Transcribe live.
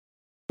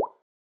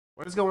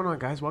What is going on,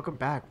 guys? Welcome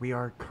back. We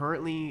are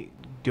currently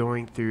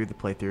going through the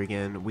playthrough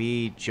again.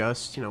 We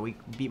just, we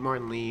beat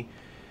Martin Lee.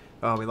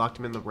 We locked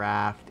him in the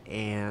raft,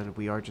 and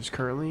we are just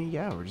currently,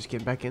 we're just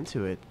getting back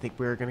into it. I think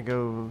we're going to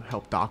go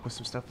help Doc with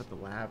some stuff at the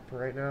lab for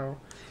right now.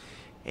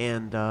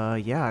 And,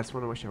 yeah, I just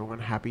want to wish everyone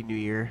a Happy New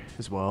Year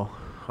as well.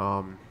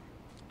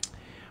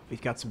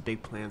 We've got some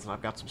big plans, and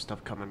I've got some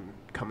stuff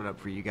coming up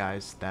for you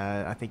guys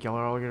that I think y'all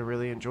are all going to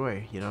really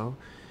enjoy.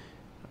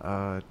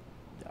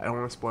 I don't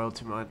want to spoil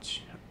too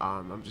much.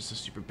 I'm just a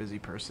super busy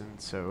person,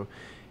 so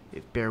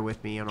bear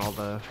with me on all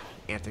the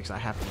antics I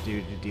have to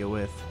do to deal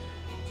with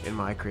in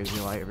my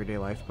crazy everyday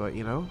life. But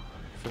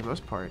for the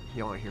most part,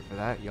 y'all aren't here for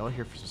that. Y'all are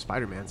here for some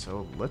Spider-Man.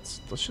 So let's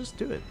just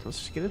do it. Let's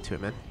just get into it,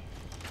 man.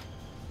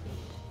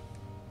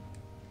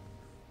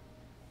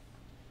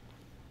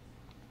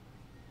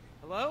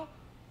 Hello?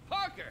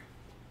 Parker!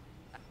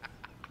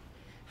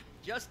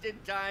 Just in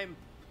time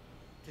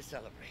to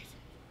celebrate.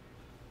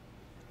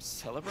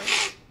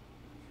 Celebrate?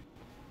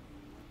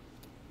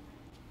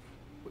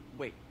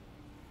 Wait.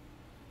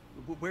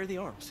 Where are the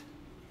arms?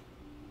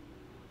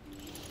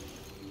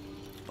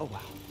 Oh, wow.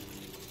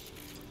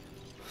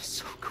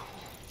 So cool.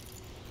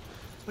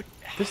 But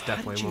this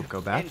definitely won't go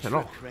bad at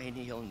all.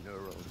 Intracranial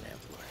neural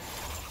network.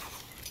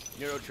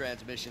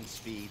 Neurotransmission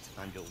speeds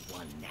under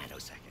 1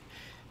 nanosecond.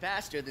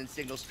 Faster than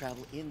signals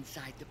travel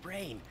inside the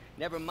brain.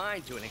 Never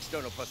mind to an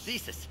external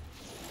prosthesis.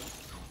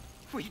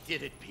 We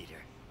did it,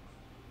 Peter.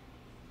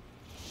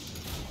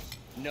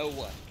 No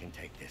one can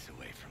take this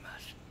away from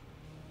us.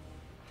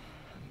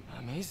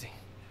 Amazing.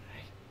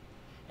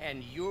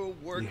 And your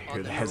work You on hear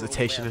the the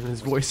hesitation in neural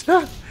his web was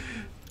voice.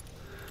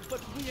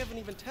 But we haven't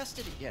even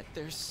tested it yet.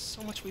 There's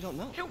so much we don't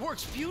know. It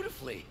works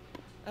beautifully.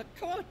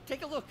 Come on,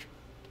 take a look.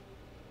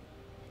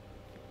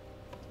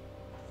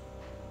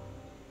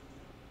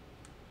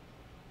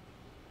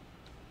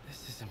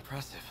 This is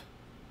impressive.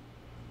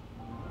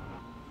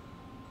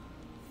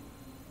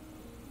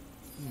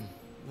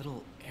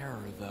 Little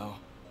error, though.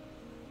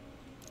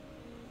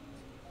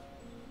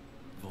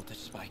 Voltage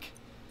spike.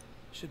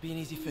 Should be an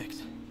easy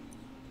fix.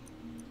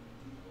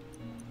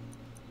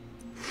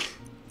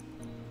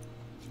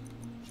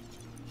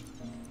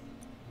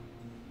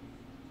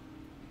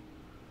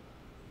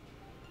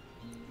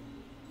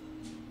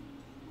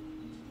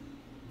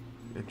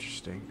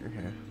 Interesting.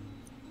 Okay.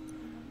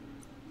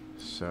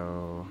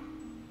 So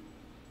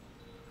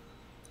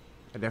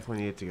I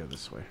definitely need to go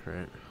this way,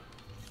 right?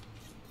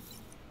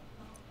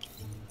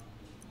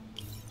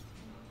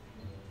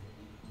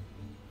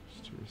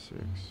 It's 2 or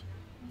 6.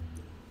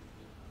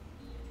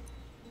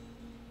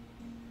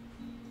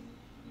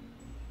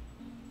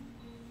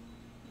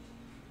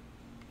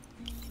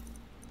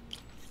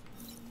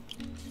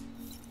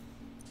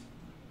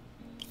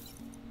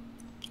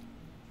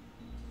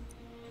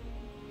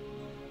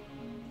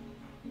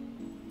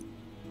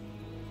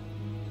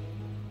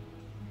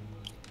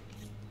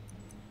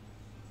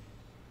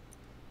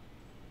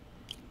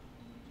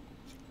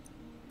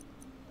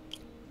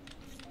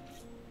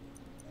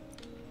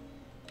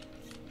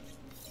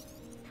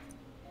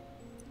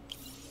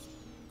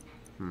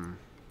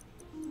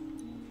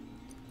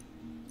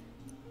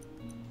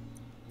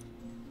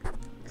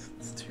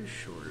 It's too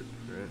short,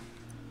 right?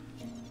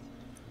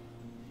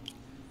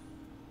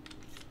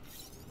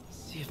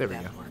 See if There we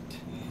that go. worked.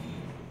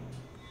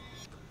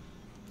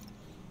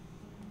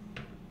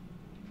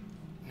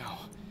 No,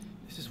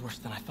 this is worse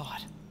than I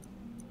thought.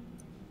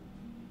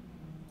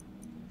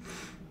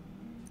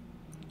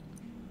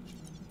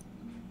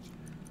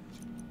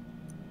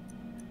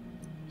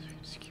 So we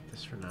can just keep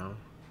this for now.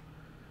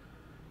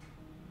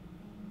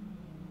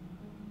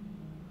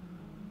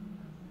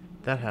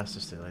 That has to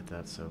stay like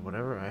that, so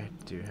whatever I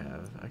do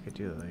have, I could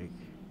do like...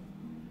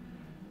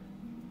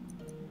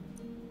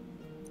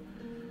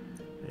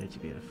 I need to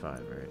be at a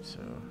 5, right? So...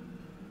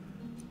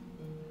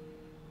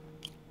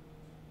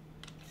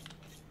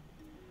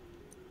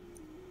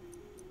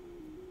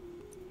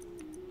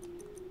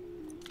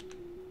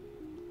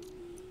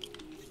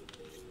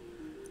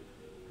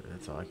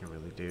 that's all I can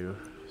really do,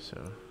 so...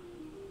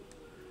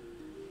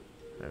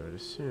 I would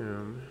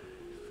assume,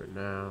 for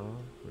now,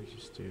 we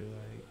just do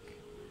like...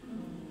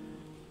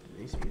 It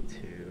needs to be a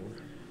 2.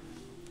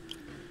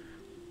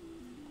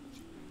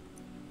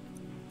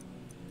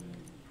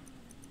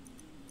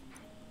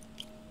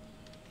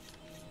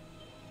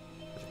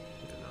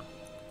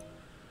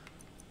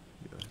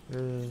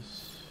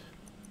 This.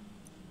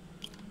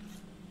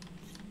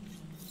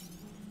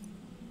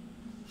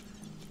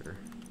 Sure.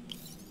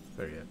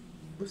 Better yet.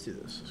 Let's do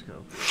this. Let's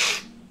go.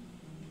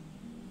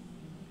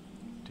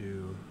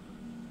 Do.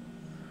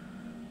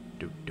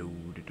 Do do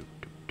do do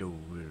do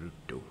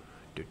do do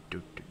do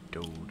do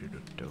do do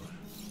do.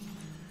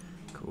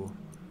 Cool.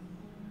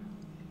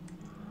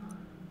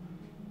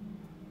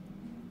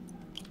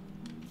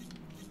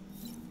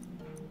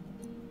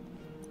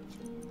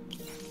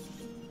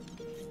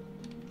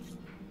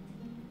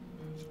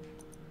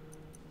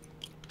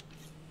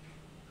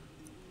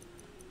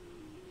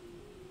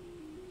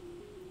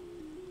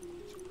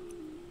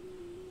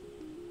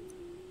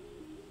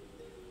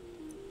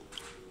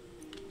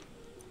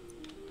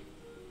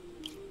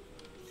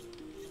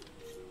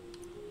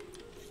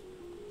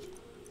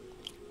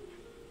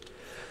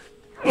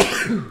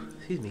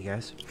 Excuse me,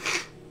 guys.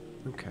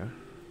 Okay.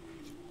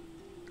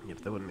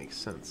 Yep, that wouldn't make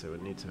sense. It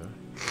would need to.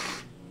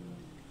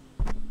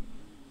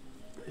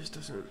 This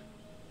doesn't.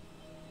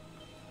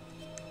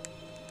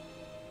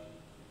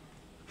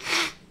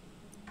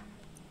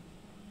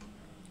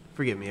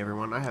 Forgive me,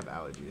 everyone. I have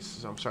allergies,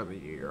 so I'm starting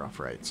the year off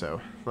right.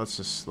 So let's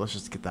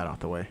just get that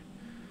out the way.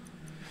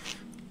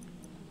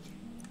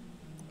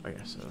 Okay,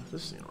 so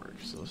this is gonna work.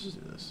 So let's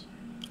just do this.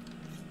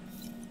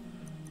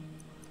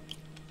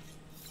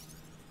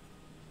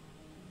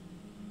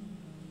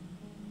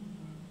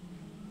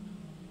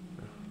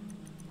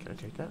 Can I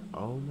take that?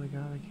 Oh my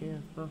god, I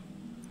can. Huh.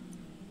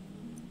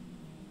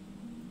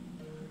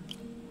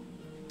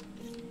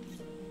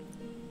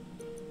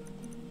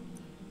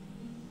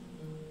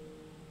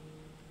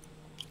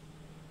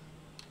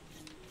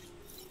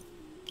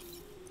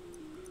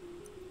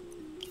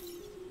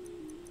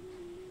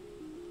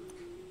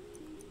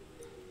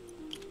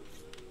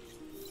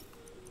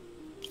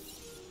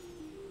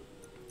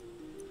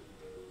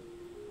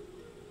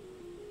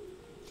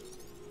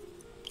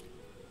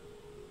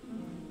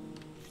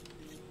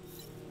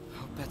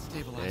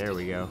 There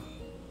we go.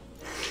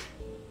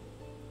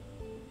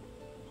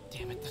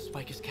 Damn it, the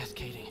spike is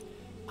cascading.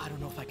 I don't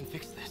know if I can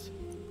fix this.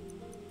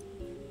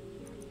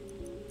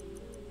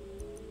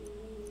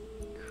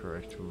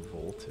 Correct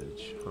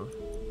voltage, huh?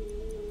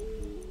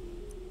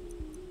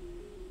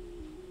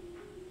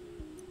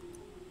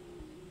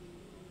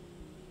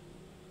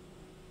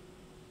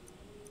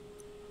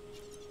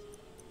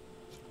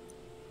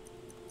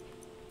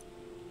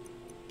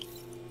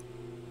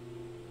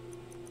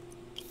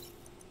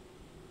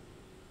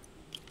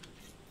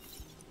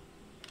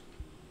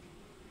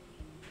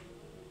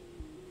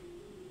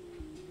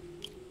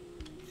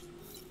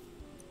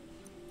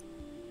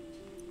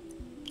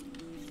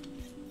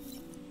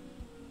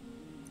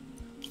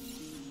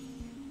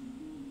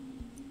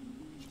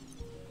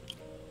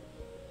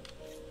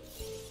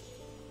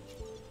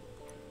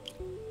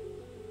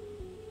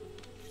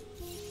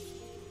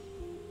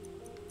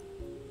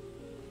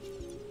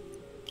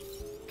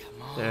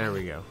 There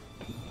we go.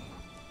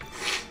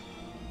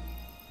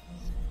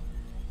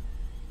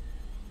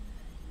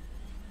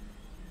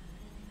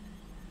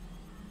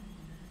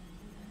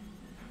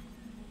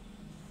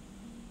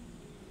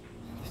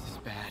 This is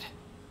bad.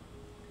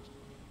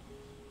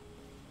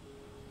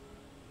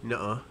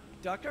 Nuh-uh.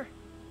 Doctor?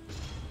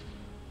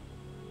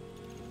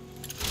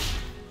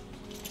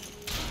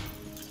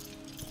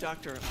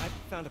 Doctor, I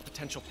found a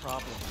potential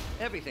problem.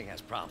 Everything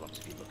has problems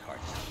if you look hard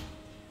enough.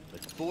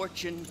 But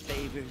fortune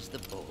favors the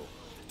bold.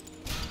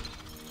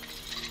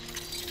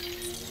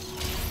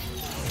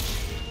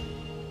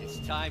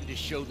 It's time to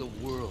show the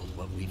world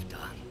what we've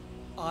done.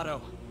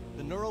 Otto,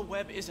 the neural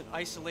web isn't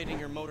isolating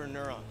your motor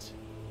neurons.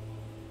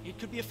 It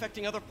could be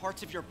affecting other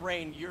parts of your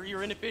brain,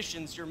 your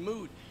inhibitions, your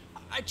mood.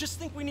 I just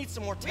think we need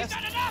some more tests.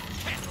 We've got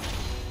enough tests!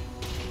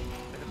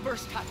 For the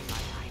first time in my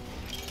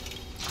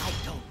life, I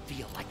don't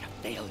feel like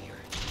a failure.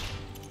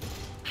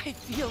 I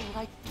feel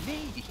like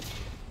me.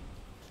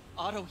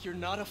 Otto, you're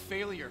not a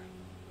failure.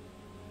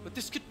 But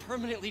this could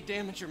permanently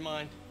damage your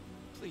mind.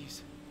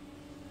 Please.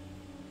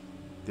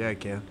 Yeah, I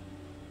can.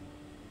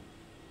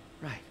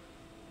 Right.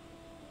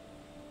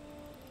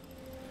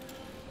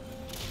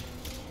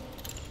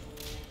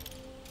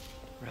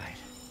 Right.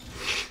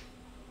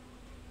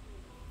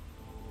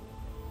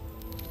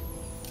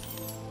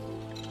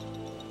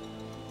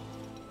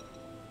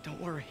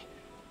 Don't worry.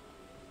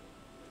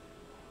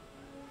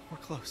 We're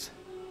close.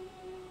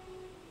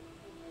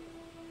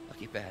 I'll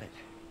keep at it.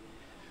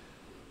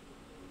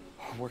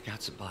 I'll work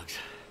out some bugs.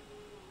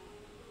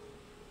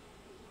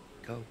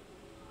 Go.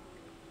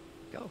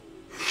 Go.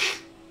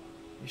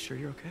 You sure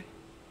you're okay?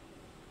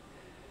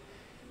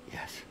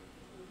 Yes.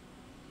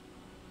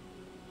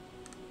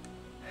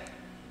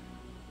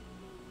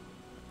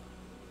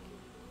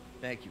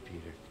 Thank you,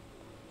 Peter.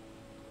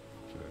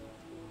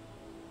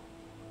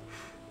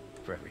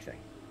 For everything.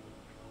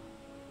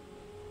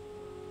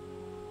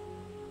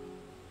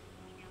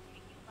 We now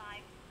take you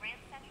live to Grand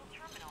Central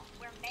Terminal,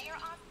 where Mayor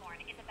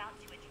Osborne is about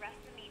to address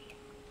the media.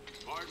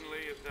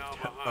 Martinley is now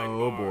behind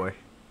Oh bars. boy.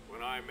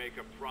 When I make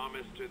a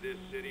promise to this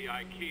city,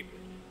 I keep it.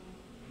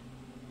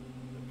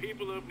 The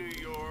people of New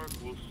York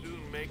will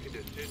soon make a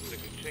decision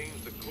that could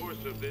change the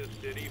course of this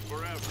city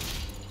forever.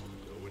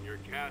 So when you're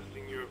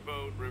casting your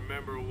vote,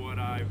 remember what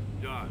I've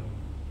done.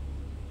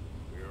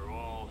 We are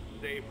all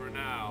safer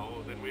now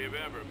than we have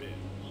ever been.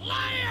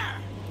 Liar!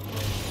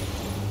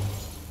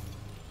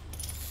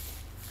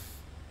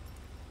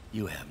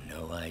 You have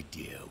no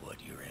idea what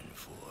you're in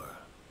for.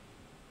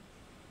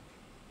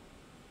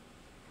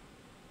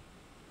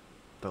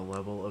 The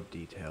level of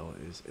detail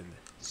is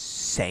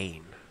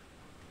insane.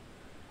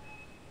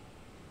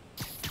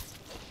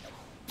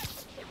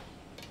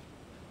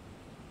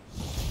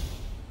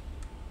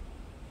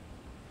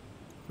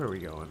 Where are we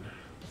going?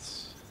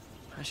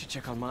 I should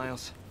check on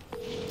Miles.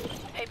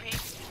 Hey,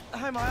 Pete.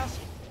 Hi, Miles.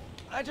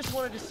 I just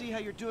wanted to see how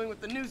you're doing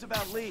with the news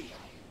about Lee.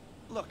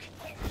 Look,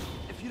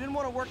 if you didn't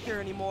want to work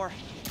there anymore,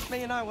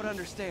 May and I would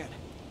understand.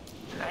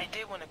 I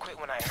did want to quit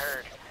when I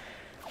heard.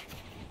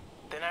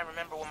 Then I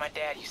remember what my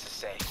dad used to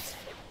say.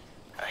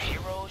 A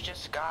hero's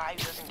just a guy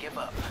who doesn't give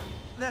up.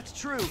 That's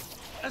true.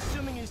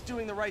 Assuming he's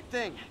doing the right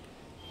thing.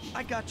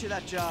 I got you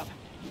that job.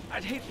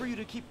 I'd hate for you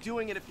to keep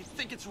doing it if you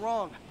think it's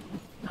wrong.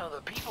 Oh,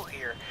 the people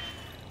here...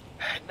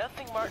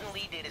 Nothing Martin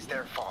Lee did is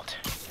their fault.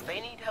 They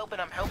need help and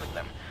I'm helping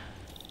them.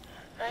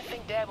 I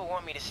think Dad will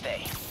want me to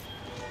stay.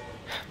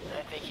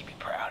 I think he'd be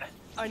proud.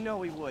 I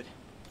know he would.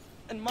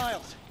 And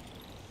Miles,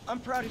 I'm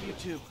proud of you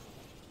too.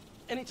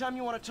 Anytime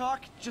you want to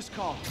talk, just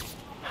call.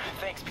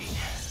 Thanks, Pete.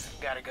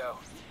 Gotta go.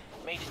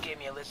 May just gave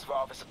me a list of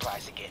all the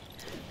supplies again.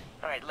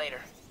 Alright, later.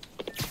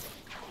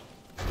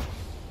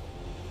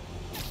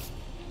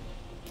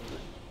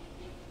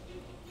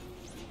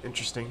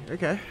 Interesting.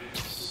 Okay.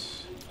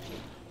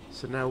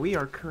 So now we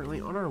are currently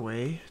on our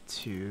way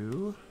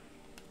to...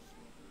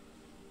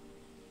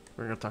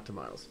 We're gonna talk to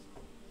Miles.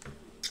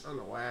 I don't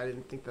know why I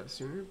didn't think that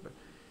sooner, but...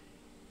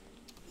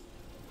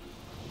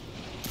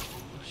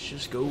 Let's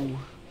just go.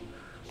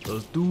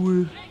 Let's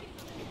do it.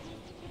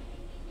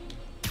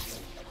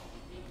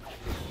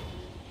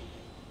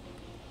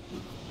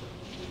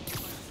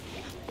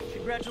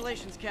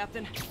 Congratulations,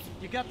 Captain.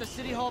 You got the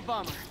City Hall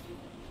bomber.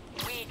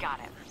 We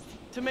got him.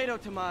 Tomato,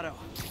 tomato.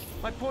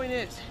 My point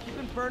is, you've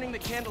been burning the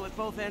candle at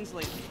both ends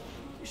lately.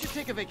 You should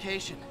take a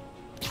vacation.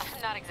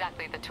 I'm not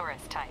exactly the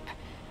tourist type.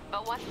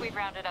 But once we've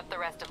rounded up the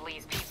rest of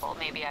Lee's people,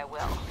 maybe I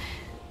will.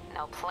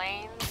 No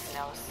planes,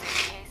 no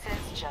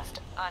suitcases, just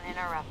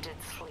uninterrupted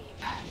sleep.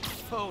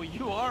 Oh,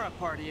 you are a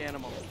party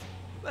animal.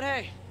 But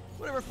hey,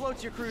 whatever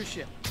floats your cruise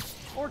ship.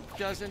 Or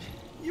doesn't.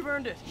 You've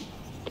earned it.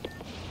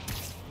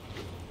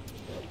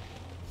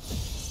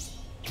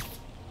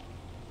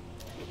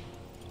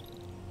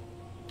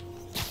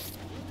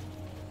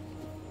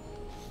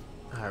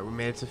 Alright, we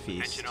made it to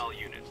Feast. Attention all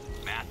units.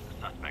 Masked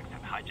suspects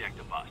have hijacked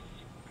a bus.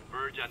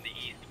 Converge on the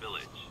East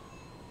Village.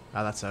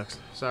 Oh, that sucks.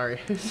 Sorry.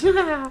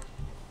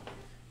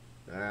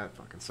 That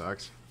fucking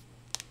sucks.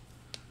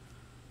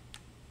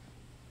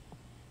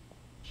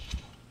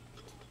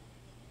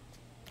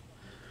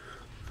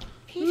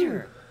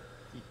 Peter.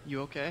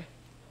 You okay?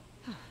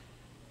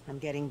 I'm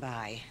getting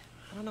by.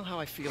 I don't know how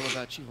I feel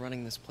about you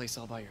running this place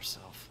all by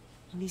yourself.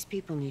 These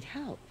people need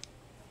help.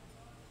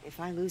 If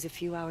I lose a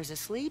few hours of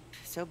sleep,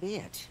 so be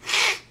it.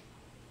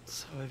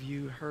 So have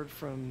you heard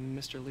from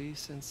Mr. Lee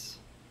since...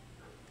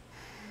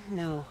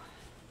 No.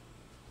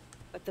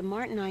 But the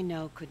Martin I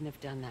know couldn't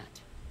have done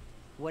that.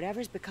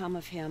 Whatever's become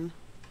of him,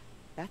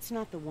 that's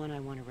not the one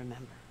I want to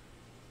remember.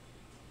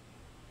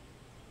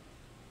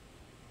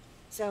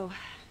 So,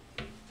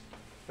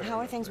 how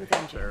are things with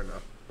MJ? Fair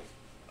enough.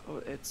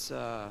 Oh, it's,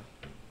 well,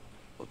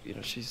 you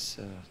know, she's,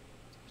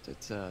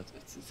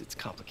 it's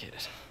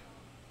complicated.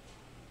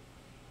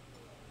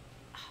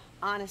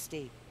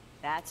 Honesty.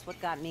 That's what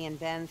got me and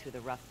Ben through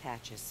the rough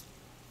patches.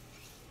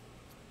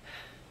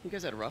 You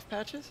guys had rough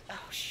patches?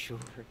 Oh, sure.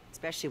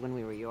 Especially when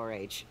we were your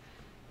age.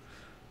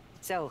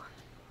 So,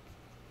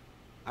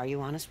 are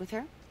you honest with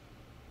her?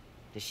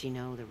 Does she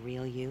know the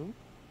real you?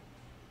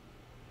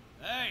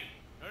 Hey,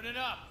 turn it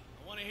up.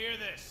 I want to hear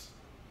this.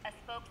 A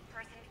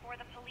spokesperson for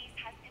the police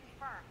has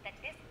confirmed that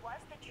this was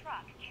the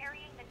truck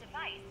carrying the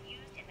device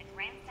used in the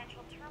Grand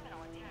Central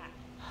Terminal attack.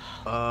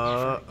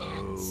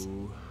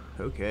 Oh.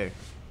 Okay.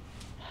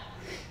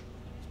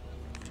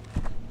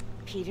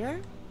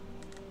 Peter?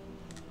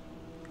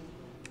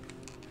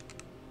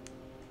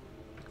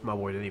 My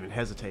boy didn't even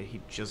hesitate.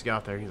 He just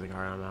got there. He's like,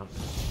 alright, I'm out.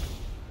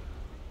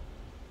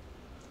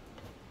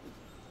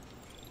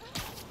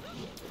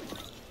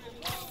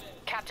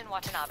 Captain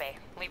Watanabe,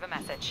 leave a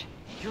message.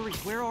 Yuri,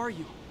 where are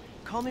you?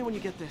 Call me when you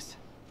get this.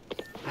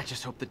 I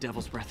just hope the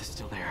Devil's Breath is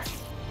still there.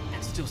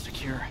 And still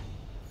secure.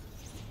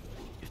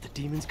 If the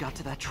demons got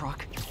to that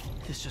truck,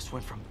 this just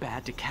went from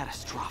bad to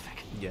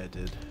catastrophic. Yeah, it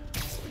did.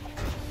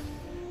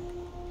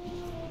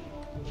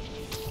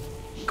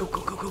 Go,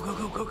 go, go, go, go,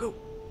 go, go, go.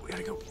 We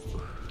gotta go.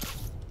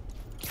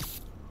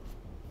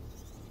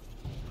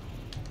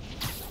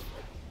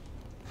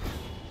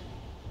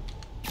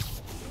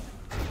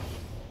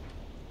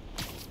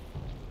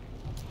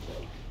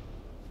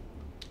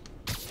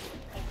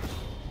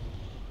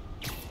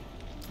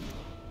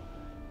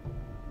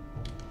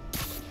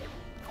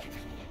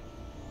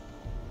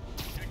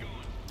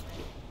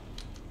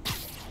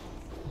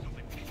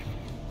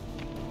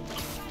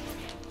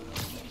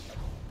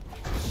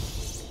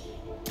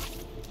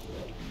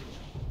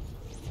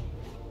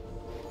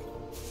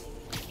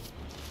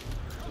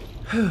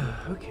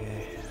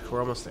 Okay, we're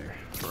almost there.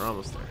 We're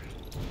almost there.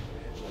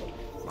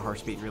 My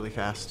heart's beating really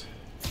fast.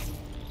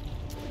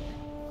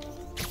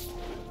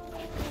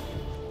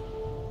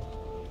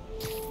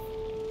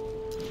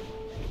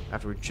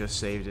 After we just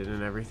saved it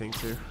and everything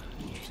too.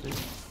 Interesting.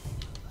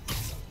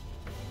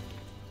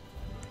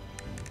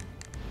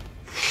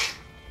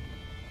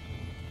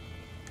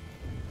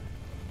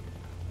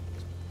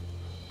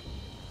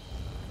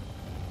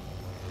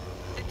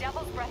 The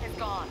Devil's Breath is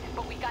gone,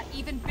 but we got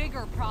even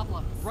bigger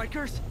problems.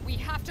 Rikers? We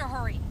have to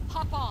hurry.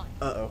 Hop on.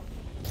 Uh-oh.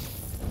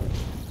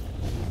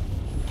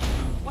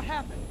 What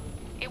happened?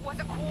 It was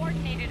a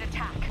coordinated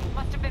attack.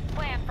 Must have been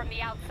planned from the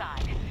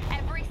outside.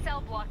 Every cell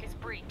block is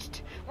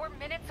breached. We're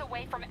minutes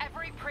away from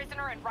every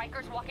prisoner and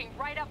Rikers walking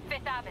right up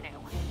 5th Avenue.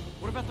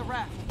 What about the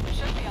raft?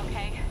 Should be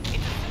okay. It's a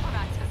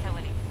supermax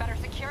facility. Better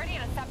security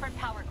and a separate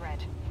power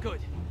grid.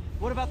 Good.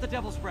 What about the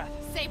Devil's Breath?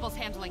 Sable's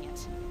handling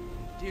it.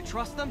 Do you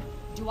trust them?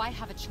 Do I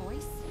have a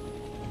choice?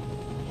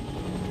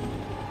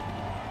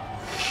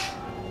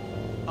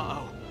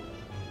 Uh-oh.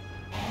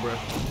 Bruh.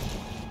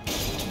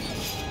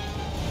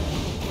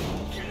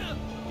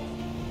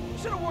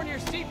 Should've worn your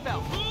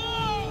seatbelt.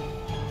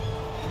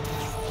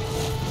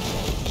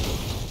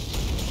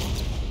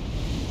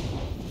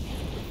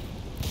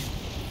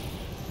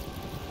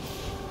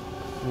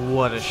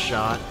 What a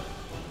shot.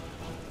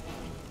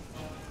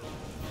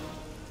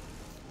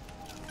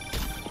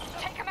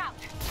 Take him out!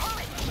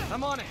 Hurry!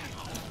 I'm on it.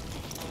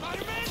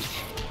 Spider-Man!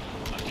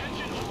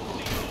 Attention,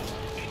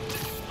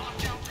 Instant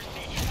lockdown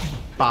procedure.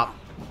 Bop.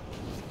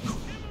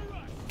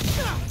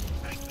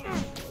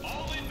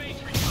 All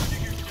inmates return to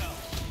your cells.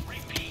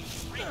 Repeat,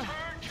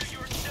 return to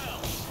your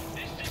cells.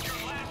 This is your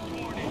last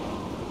warning.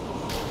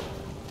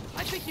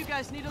 I think you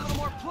guys need a little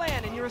more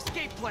plan in your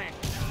escape plan.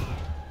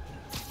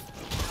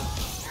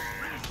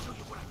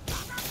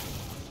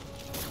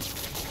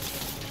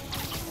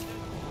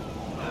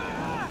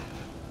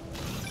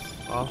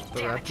 Off the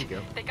Damn raft it. you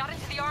go. They got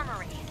into the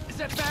armory. Is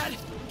that bad?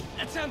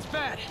 That sounds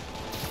bad.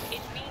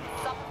 It means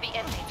some of the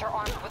inmates are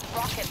armed with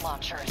rocket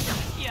launchers.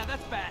 Yeah,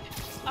 that's bad.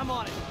 I'm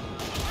on it.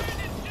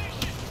 Abandoned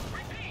station.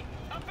 Repeat,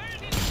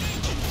 abandoned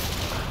station.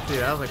 Dude,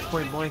 that was like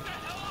point blank.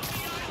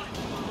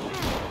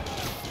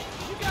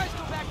 You guys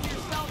go back to your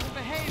cells and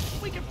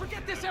behave. We can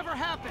forget this ever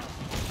happened.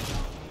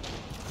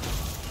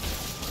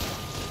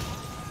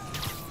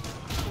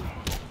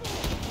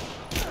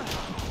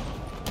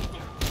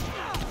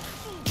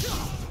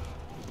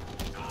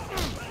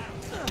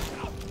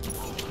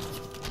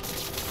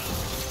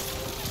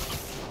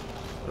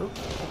 Oh,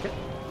 okay.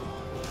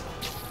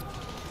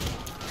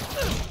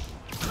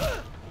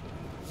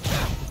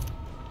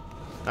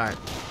 Alright.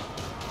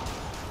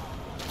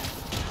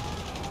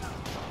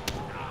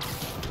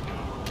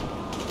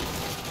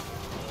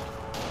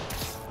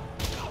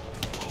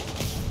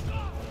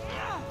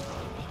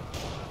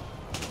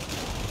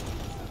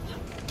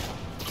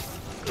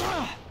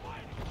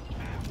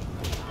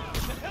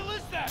 The hell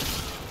is that?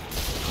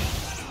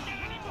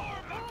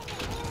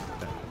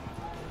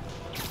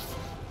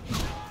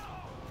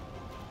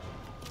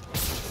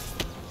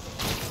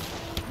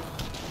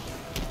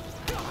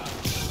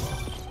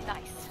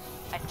 Nice.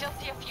 I still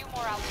see a few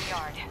more out in the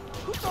yard.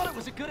 Who thought it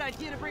was a good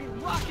idea to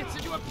bring rockets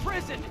into a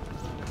prison?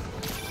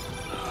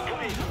 Come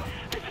in.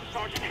 This is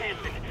Sergeant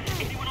Hansen.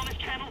 Anyone on this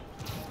channel?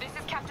 This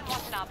is Captain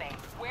Watanabe.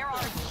 Where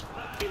are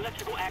you?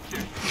 Electrical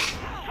access.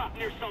 Top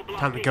near cell block.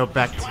 Time to go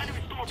back Trying to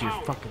restore to your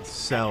power. fucking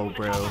cell,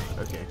 bro.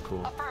 Okay,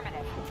 cool.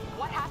 Affirmative.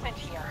 What happened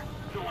here?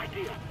 No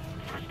idea.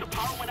 First the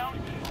power went out,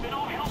 then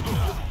all hell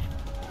broke loose.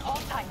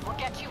 Hold tight. We'll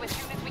get to you as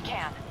soon as we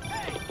can.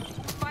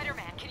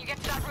 Spider-Man, can you get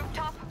to that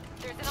rooftop?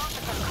 There's an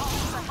officer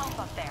calling for help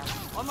up there.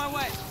 On my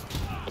way.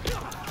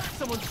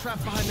 Someone's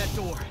trapped behind that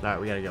door. Alright,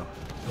 we gotta go.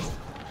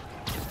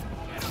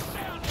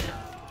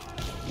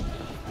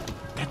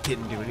 That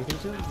didn't do anything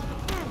to him.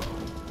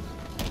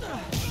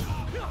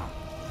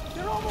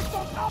 They're almost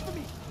on top of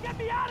me. Get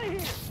me out of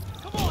here.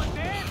 Come on,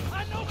 man.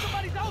 I know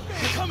somebody's out there.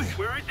 Come here.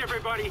 Where is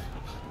everybody?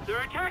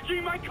 They're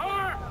attacking my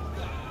car!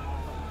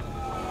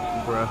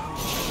 Bruh.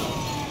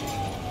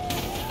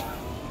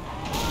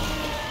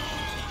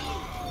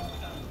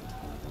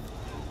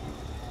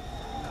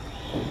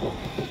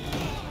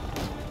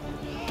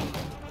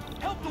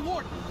 Help the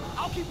warden.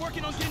 I'll keep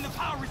working on getting the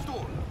power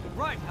restored.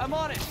 Right, I'm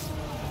on it.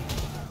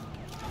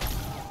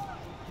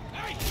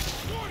 Hey,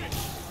 Jordan,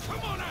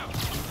 come on out.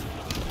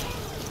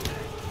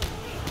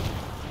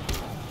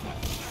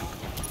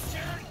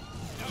 Sharon,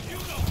 now you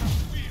know how to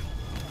feel.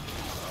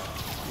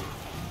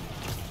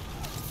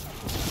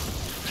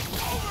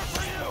 Over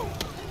for you.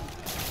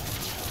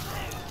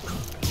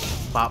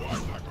 Bop.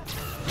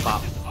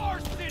 Bop. It's our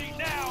city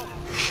now.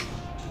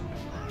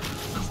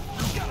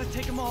 Gotta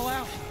take them all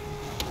out.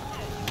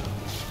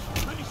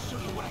 Let me show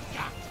you what I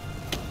got.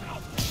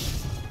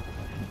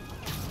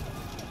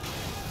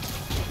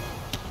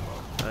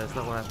 That's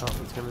not what I thought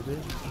it was gonna do.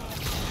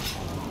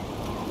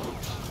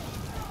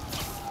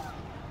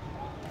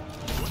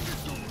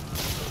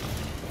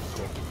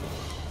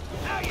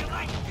 How you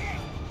like this?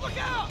 Look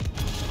out!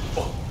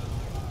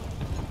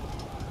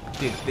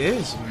 Dude,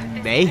 this is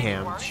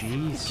mayhem. Can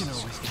Jesus.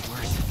 always get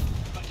worse.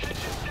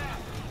 Attention staff.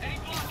 Any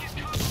block is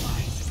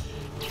compromised.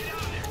 Get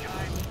out of there,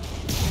 guys.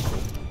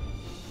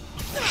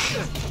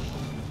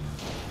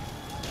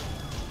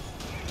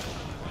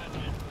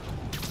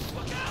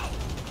 Look out!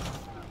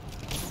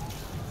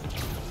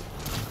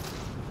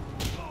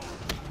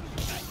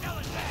 What the hell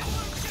is that?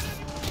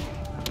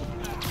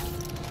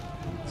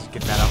 Let's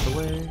get that out the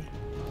way.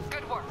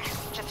 Good work.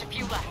 Just a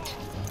few left.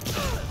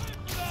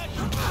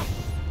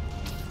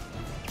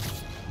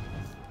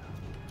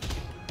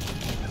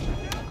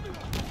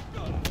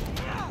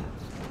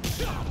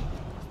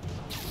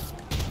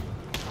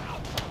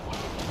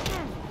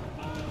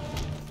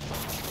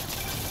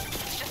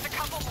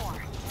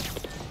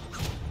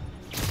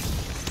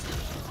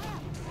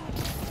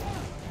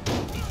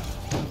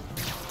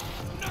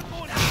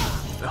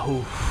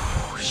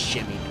 Oh,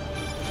 shimmy.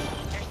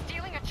 They're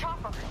stealing a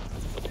chopper.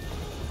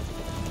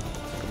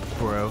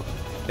 Bro,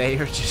 they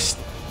are just...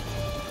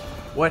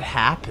 What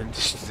happened?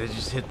 They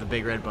just hit the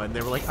big red button.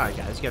 They were like, alright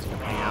guys, you guys can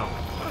hang out.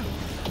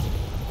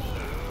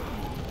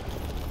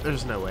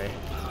 There's no way.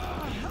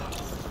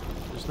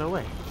 There's no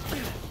way.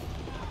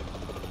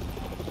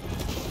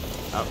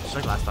 Oh, just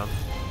like last time.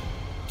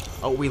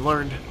 Oh, we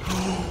learned.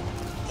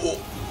 Oh.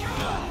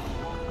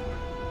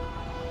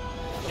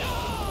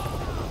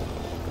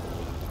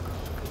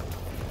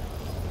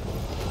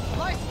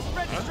 License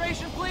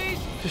registration, please.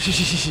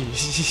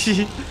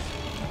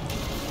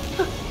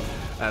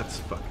 That's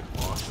fucking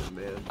awesome,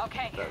 man.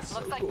 Okay, That's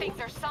looks so like cool. things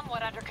are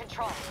somewhat under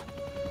control.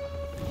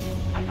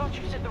 I thought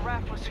you said the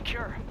raft was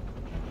secure.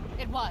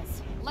 It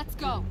was. Let's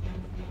go.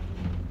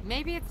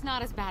 Maybe it's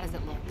not as bad as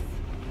it looks.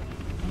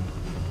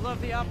 Love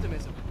the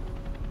optimism.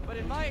 But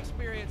in my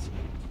experience,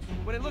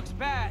 when it looks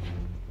bad,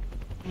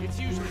 it's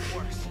usually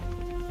worse.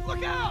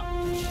 Look out!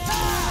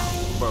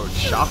 Bro,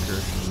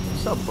 shocker.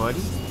 What's up,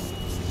 buddy?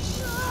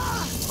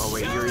 Oh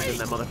wait, you're even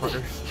that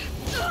motherfucker.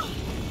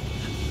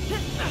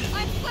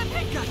 I'm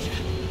slipping! Gotcha!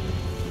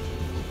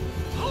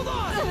 Hold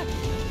on!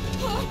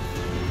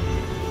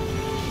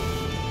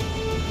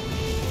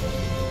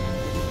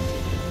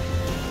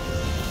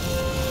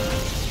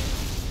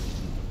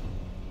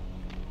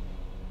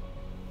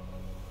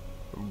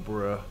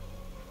 Bruh.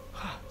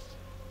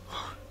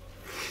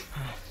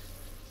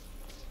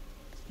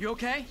 You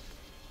okay?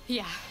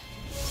 Yeah.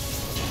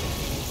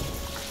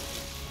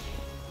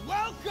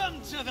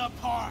 Welcome to the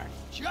park!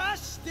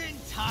 Just in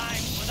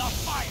time for the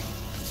fire!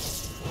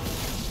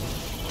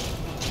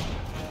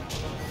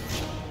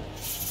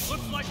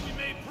 Looks like we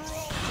made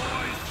parole,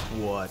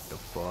 boys! What the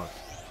fuck?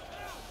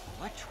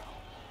 Electro?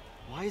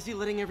 Why is he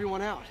letting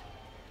everyone out?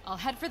 I'll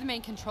head for the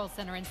main control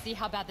center and see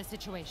how bad the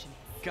situation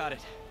is. Got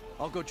it.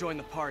 I'll go join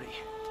the party.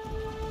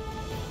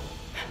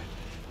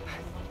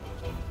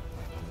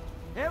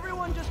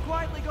 Everyone just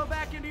quietly go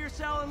back into your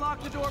cell and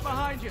lock the door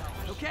behind you,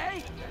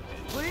 okay?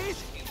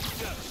 Please?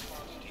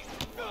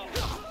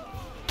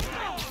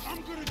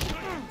 I'm gonna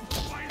cut you,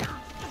 Spider!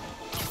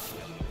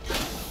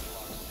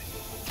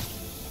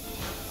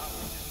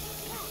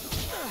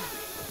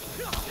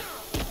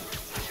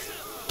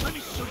 Let me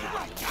show you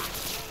what I got!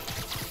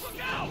 Look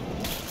out!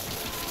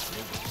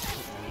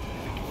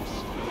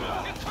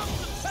 Here comes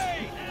the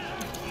pain!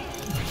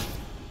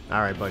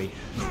 Alright, buddy.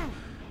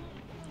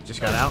 Just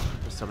got out.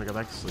 It's time to go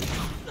back to sleep.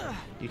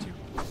 You too.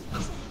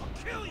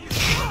 Kill you!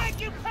 I'll make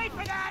you pay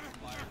for that!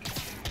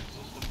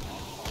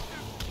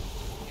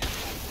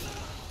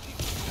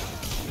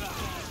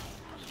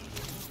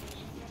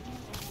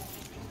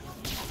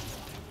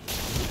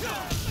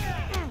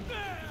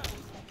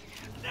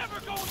 Never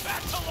going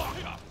back to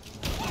lockup!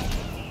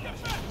 Get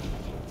back!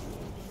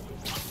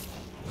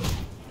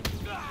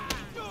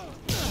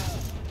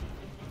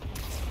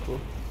 Cool.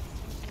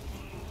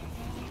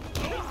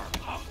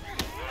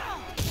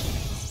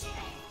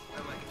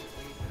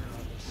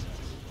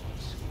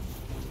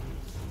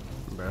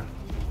 Bruh.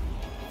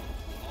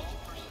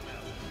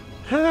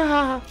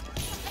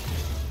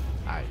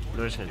 Alright,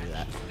 we're just gonna do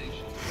that.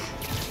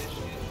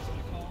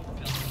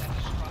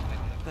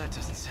 That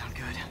doesn't sound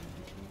good.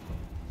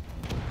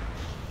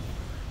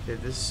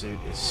 Dude, this suit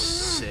is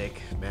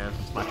sick, man.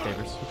 It's my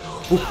favorite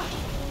suit.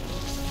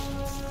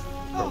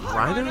 But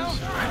Rhino's?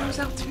 Rhino's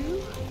out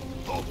too?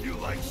 Hope you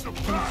like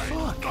surprise,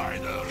 fuck?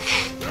 Spider!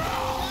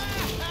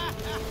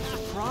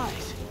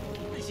 Surprise!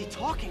 What is he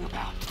talking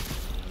about?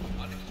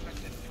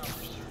 Unexpected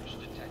power surge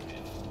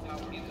detected.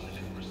 Power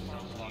incident for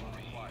self-lock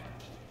required.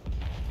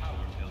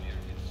 Power failure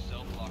in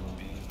self-lock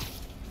B.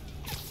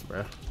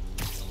 Bruh.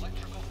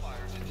 Electrical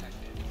fire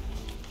detected.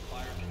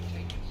 Fire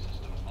containment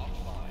system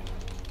offline.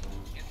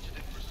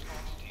 Incident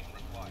response team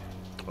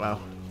required. Wow.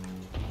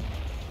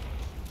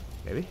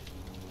 Maybe?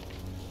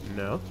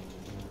 No.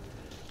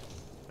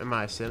 Am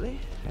I silly?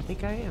 I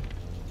think I am.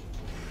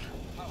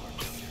 Power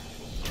failure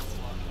in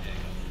self-lock A.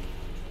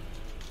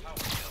 Power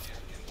failure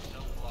in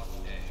self-lock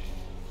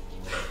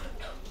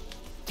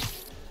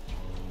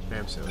A.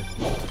 I'm silly.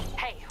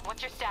 Hey,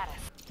 what's your status?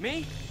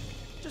 Me?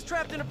 Just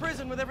trapped in a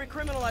prison with every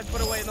criminal I've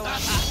put away in the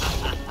last...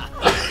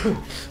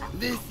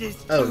 This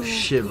is Oh too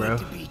shit, bro.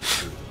 good to be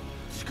true.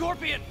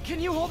 Scorpion, can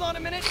you hold on a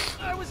minute?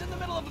 I was in the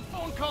middle of a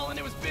phone call and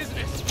it was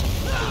business.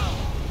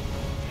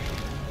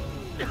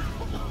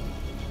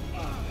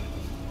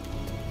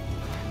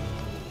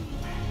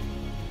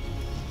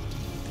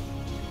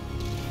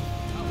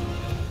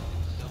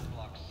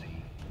 Self-lock C.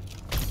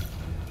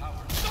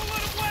 Power. Don't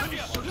let him web you!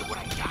 Show you what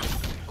I got!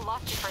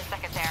 Lost you for a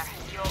second there.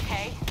 You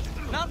okay?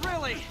 Not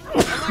really.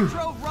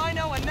 Electro,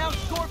 Rhino, and now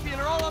Scorpion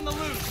are all on the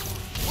loose.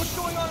 What's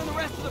going on in the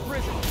rest of the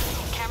prison?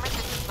 Camera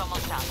system's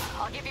almost up.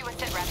 I'll give you a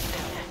sit rep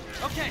soon.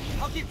 Okay,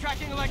 I'll keep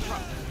tracking Electro.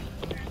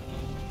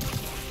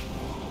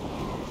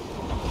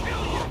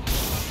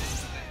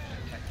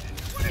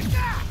 What is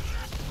that?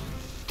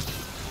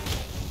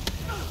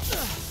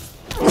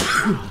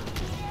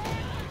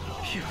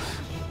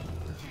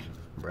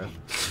 Bruh.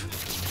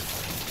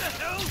 The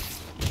hell?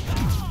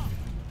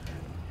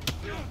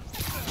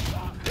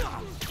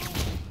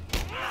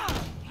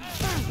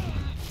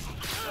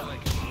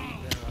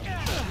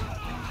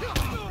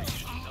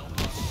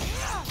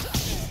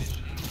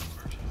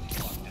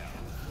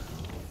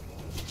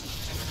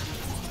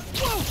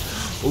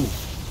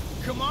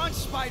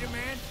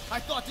 Spider-Man. I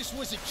thought this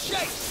was a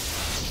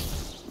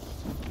chase.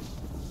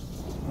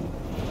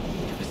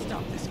 Gotta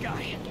stop this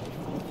guy.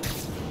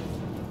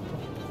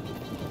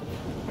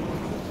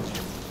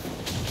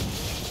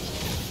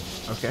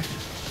 Okay.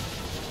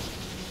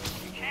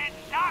 You can't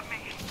stop me.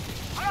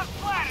 But I'm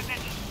flattered that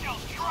you still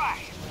try.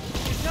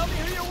 You tell me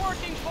who you're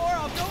working for,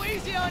 I'll go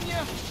easy on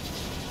you.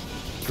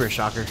 For a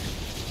shocker.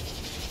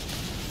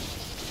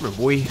 Come here,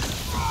 boy.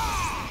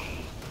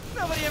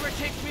 Nobody ever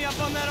takes me up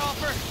on that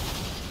offer.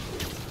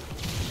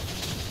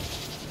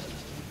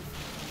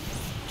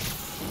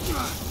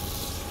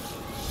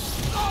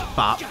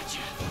 Bop. Gotcha.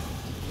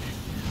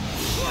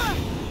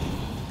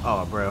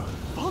 Oh, bro.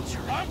 Vulture.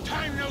 Long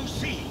time no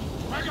see.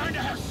 We're going to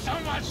have so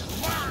much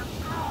fun.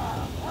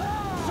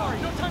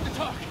 Sorry, no time to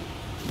talk.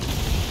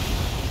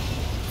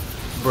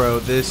 Bro,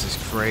 this is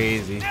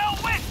crazy. Still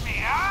with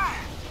me, huh?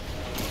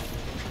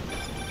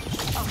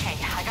 Okay,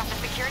 I got the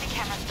security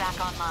cameras back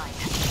online.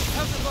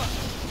 How's it look?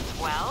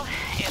 Well,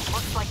 it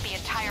looks like the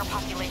entire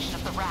population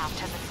of the Raft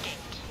has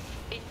escaped,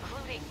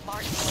 including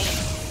Martin Lee.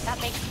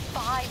 That makes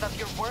 5 of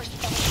your worst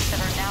enemies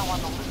that are now on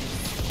the loose.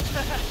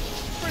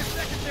 For a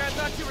second there, I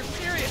thought you were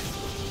serious.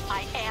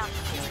 I am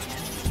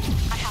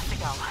serious. I have to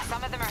go.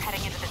 Some of them are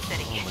heading into the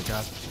city. Oh my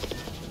god.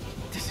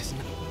 This is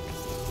not...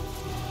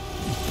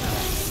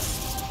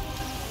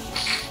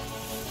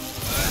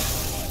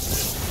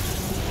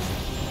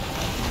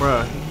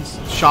 Bruh, he's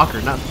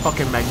Shocker, not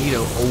fucking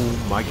Magneto.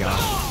 Oh my god.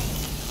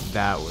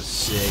 That was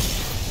sick.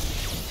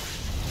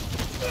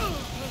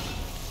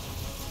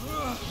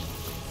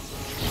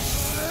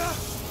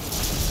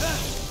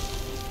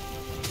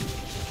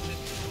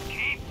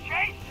 Keep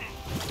chasing.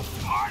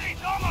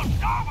 Party's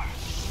almost over.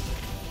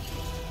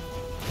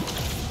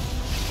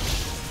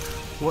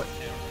 What?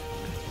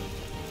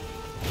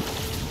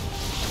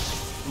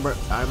 Bruh,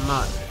 I'm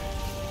not.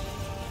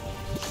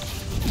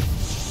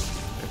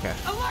 Okay.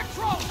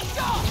 Electro,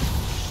 stop!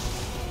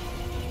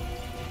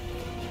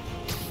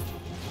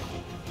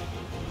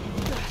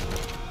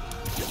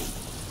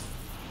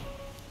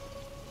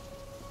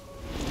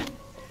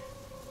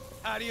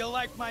 How do you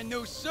like my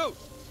new suit?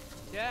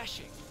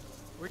 Dashing.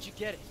 Where'd you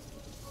get it?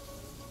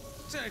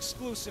 It's an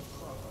exclusive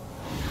club.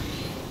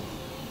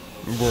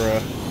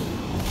 Bruh.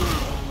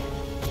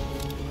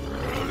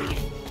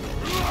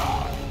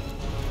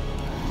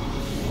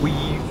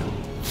 Weave.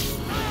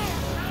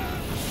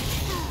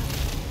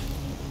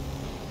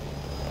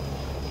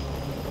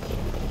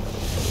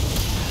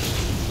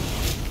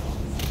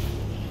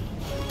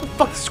 Where the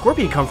fuck did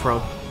Scorpion come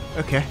from?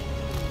 Okay.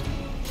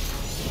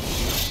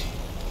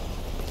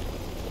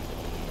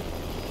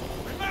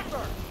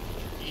 Remember,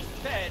 he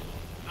said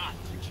not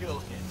to kill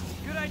him.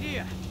 Good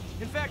idea.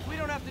 In fact, we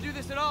don't have to do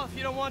this at all if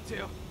you don't want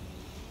to.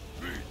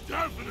 We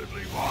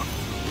definitely want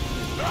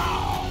to.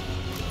 Now!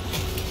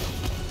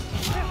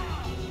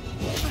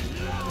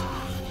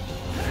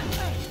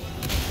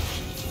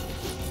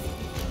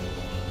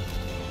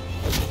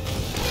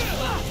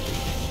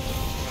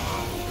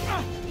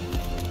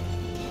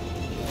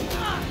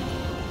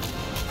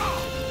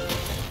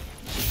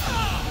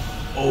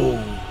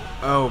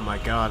 Oh my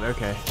god,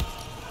 okay.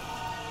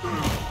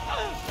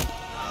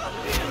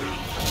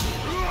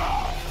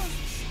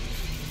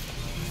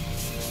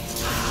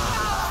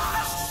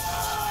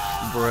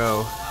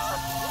 Bro.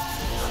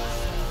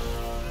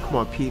 Come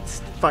on, Pete.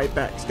 Fight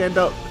back. Stand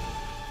up.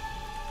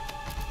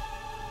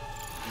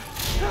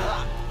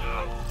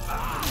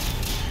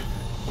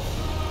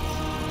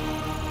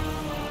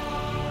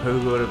 Who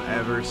would have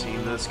ever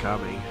seen this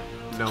coming?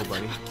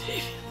 Nobody.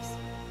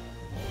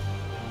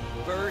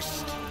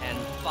 First and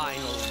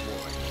final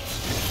warning.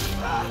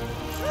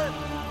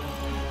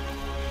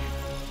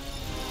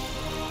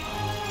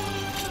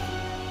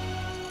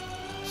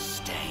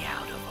 Stay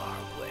out of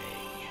our way.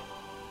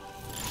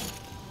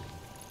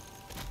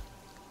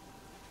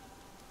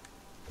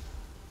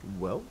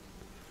 Well.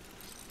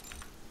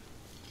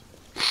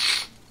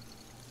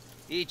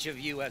 Each of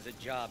you has a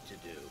job to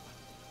do.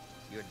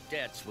 Your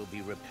debts will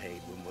be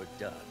repaid when we're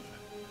done.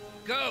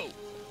 Go!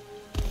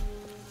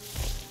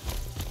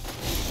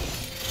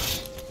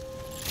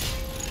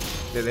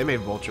 Yeah, they made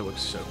Vulture look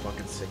so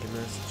fucking sick in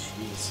this.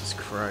 Jesus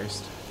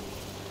Christ.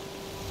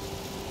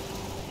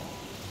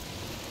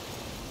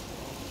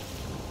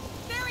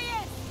 There he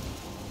is!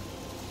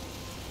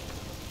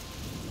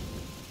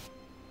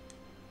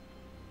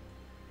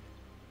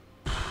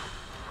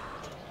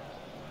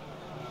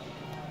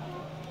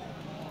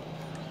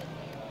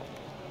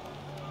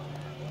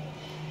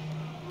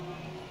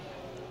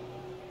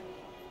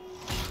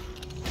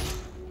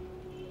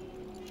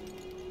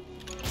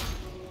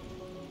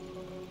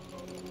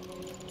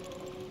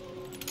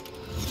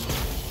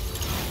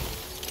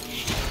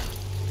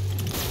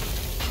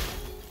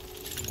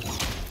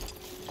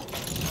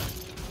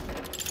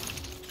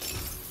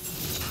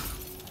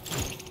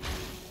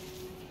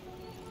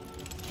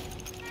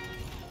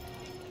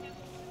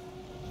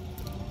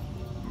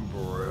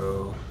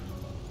 Bro.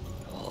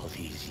 All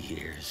these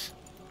years.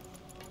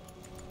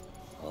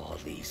 All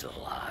these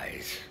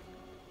lies.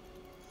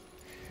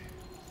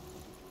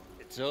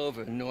 It's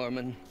over,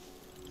 Norman.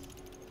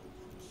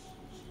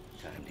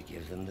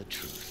 give them the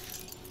truth.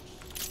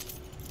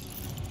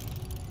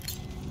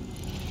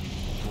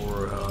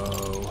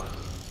 Bro.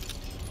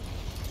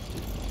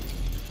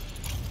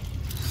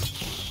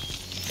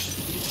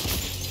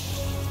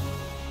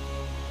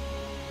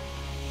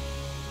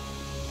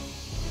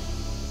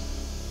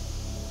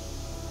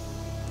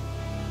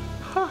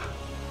 Huh.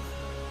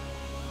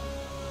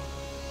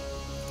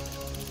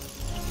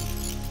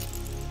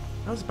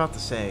 I was about to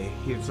say,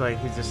 he was like,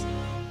 he just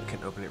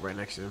couldn't open it right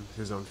next to him,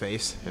 his own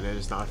face, and it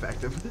is not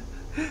effective.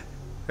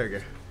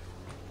 Okay.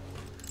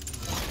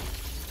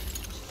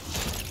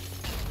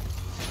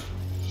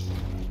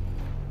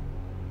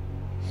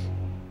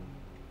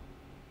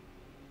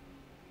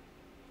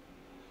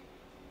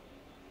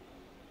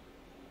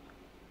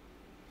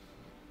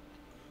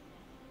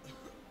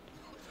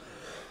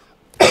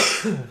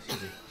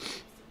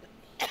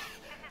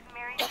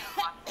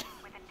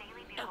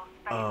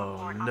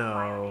 Oh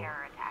no.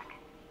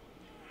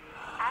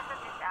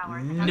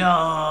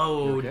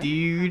 No,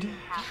 dude.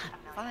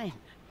 Fine.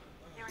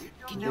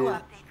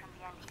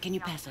 Can you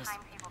pass those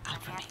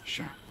out for me?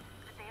 Sure.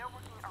 They are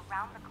working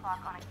around the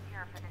clock on a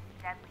cure for this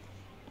deadly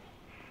disease.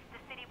 The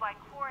citywide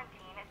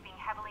quarantine is being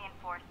heavily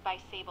enforced by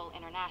Sable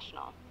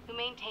International, who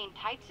maintain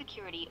tight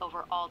security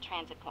over all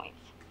transit points.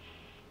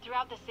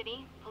 Throughout the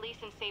city, police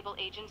and Sable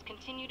agents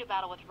continue to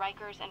battle with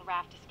Rikers and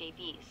Raft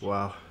escapees.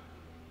 Wow.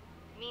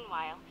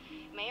 Meanwhile,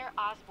 Mayor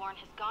Osborn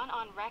has gone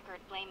on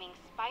record blaming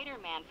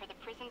Spider-Man for the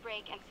prison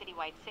break and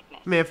citywide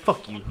sickness. Man,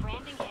 fuck you. And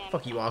branding him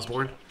Fuck you,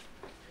 Osborn.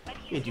 But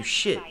You didn't do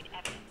shit.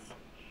 evidence.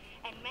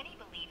 And many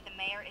believe the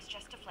mayor is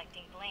just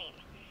deflecting blame,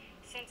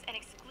 since an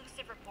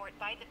exclusive report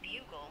by the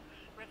Bugle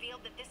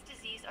revealed that this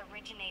disease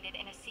originated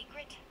in a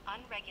secret,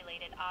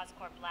 unregulated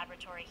Oscorp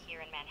laboratory here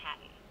in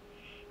Manhattan.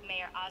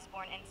 Mayor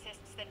Osborn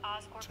insists that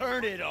Oscorp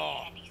Turn is it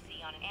off.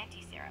 NDC on an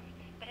anti-serum,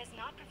 but has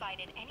not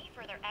provided any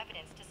further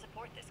evidence to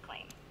support this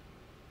claim.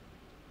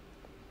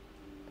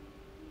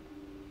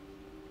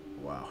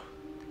 Wow.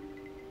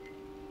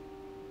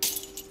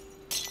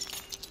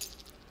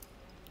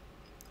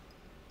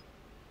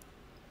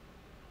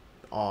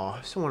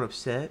 Aw, someone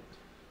upset.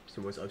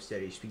 Someone's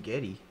upset at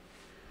spaghetti.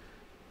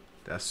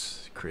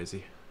 That's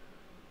crazy.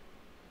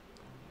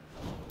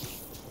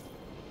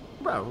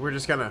 Bro, we're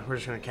just gonna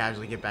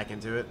casually get back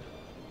into it.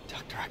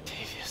 Dr.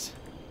 Octavius.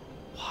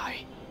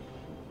 Why?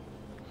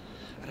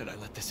 How did I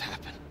let this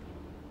happen?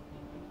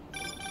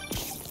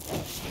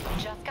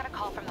 Just got a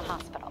call from the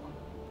hospital.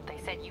 They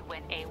said you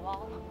went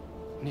AWOL.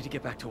 Need to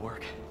get back to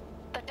work.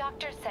 The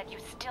doctor said you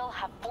still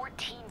have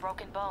 14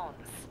 broken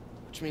bones.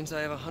 Which means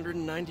I have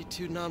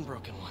 192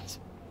 non-broken ones.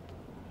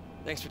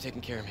 Thanks for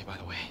taking care of me, by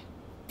the way.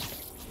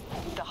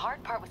 The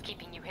hard part was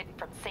keeping you hidden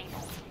from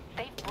Sable.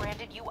 They've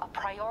branded you a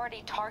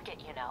priority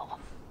target, you know.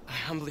 I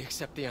humbly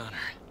accept the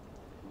honor.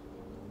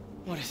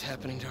 What is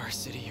happening to our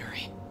city,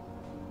 Yuri?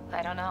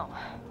 I don't know.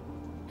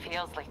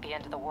 Feels like the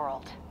end of the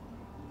world.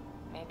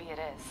 Maybe it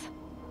is.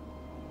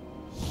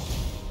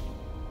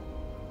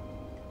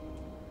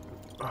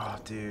 Oh,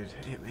 dude.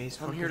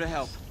 I'm here to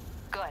help.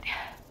 Good.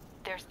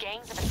 There's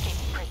gangs of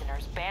escaping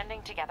prisoners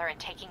banding together and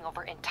taking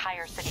over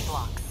entire city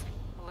blocks.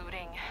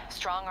 Looting,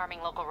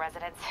 strong-arming local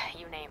residents,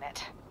 you name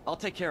it. I'll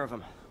take care of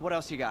them. What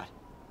else you got?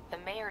 The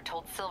mayor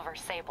told Silver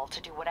Sable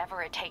to do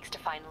whatever it takes to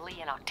find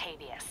Lee and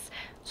Octavius.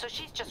 So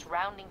she's just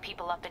rounding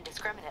people up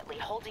indiscriminately,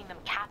 holding them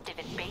captive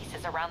in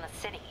bases around the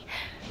city.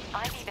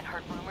 I've even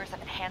heard rumors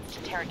of enhanced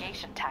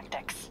interrogation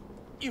tactics.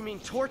 You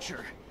mean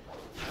torture?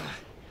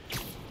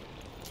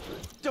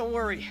 Don't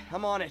worry,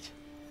 I'm on it.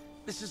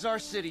 This is our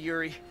city,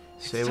 Yuri.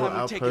 Sable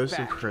outposts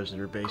and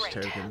prisoner-based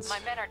tokens. My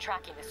men are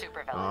tracking the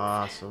supervillains.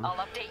 Awesome. I'll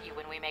update you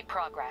when we make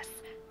progress.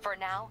 For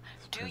now,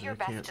 do your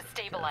best to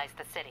stabilize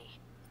the city.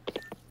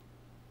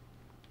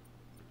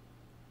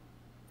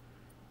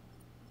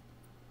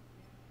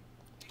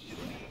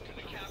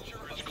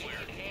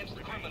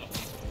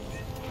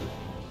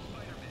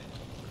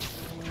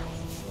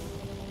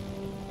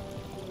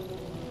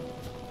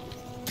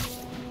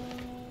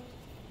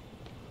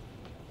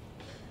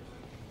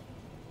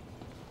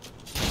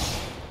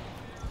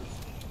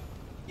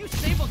 You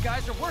Sable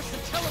guys are worse than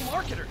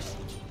telemarketers.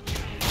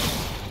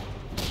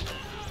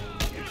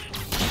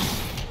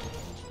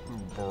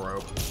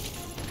 Bro.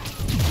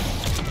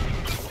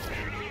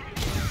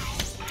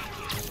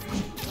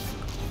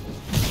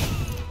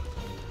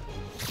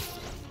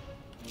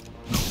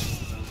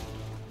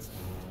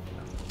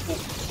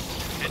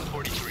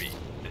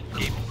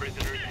 Escaped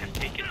prisoners have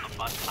taken a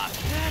bus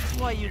hostage. That's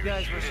why you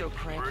guys were so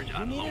cranky.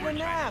 You needed a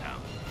nap.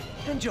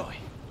 Enjoy.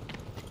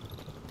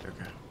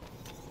 Okay.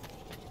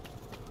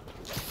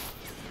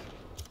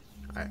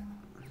 Alright.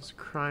 There's a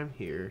crime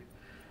here.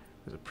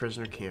 There's a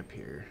prisoner camp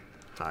here.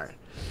 Alright.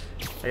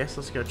 I guess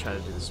let's go try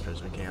to do this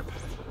prisoner camp.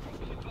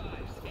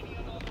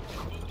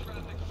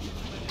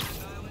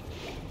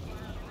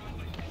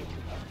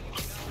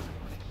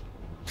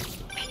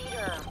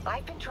 Peter,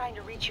 I've been trying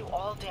to reach you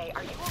all day.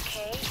 Are you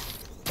okay?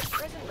 The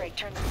prison break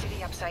turned the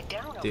city upside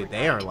down. Dude,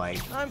 they are like...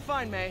 I'm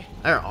fine, May.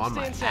 They're on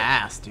my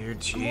ass,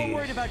 dude. I'm more Jeez.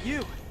 worried about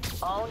you.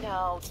 Oh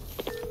no.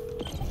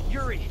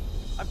 Yuri,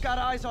 I've got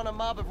eyes on a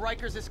mob of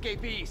Riker's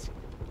escapees.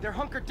 They're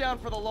hunkered down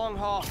for the long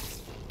haul.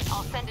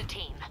 I'll send a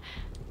team.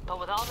 But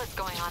with all that's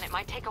going on, it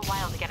might take a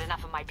while to get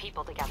enough of my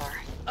people together.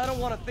 I don't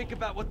want to think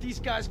about what these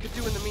guys could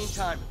do in the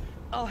meantime.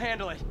 I'll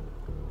handle it.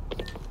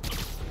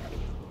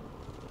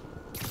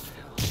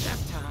 That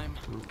time.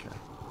 Okay.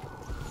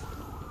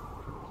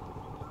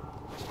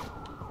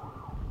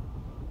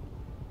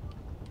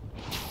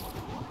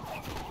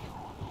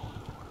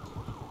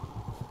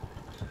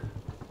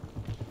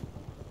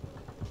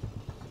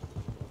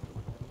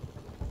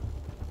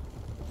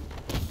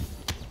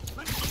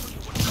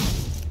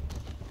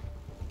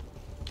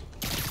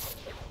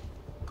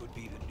 Could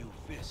be the new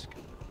Fisk.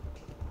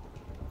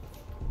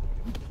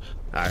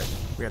 Alright,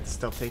 we got the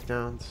stealth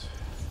takedowns.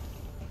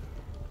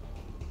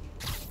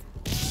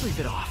 Sleep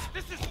it off.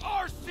 This is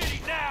our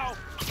city now!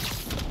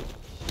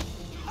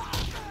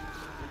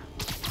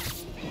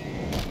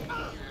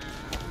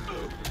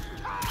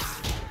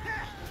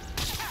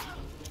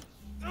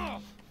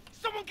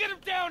 Someone get him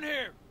down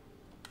here!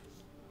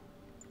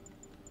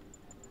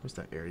 Where's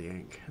that air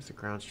yank? That's a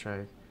ground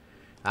strike.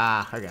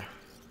 Ah, okay.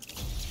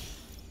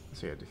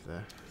 That's what I gotta do for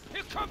that.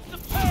 Here comes the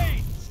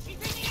pain! He's in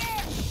the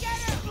air! Get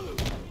him!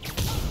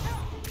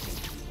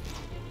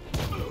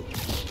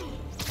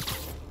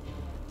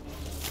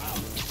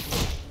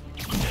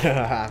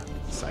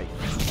 Psych.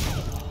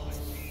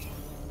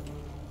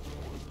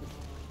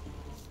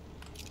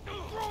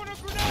 Throwing a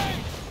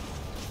grenade!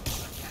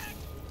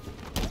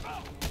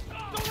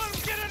 Don't let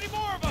him get any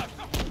more of us!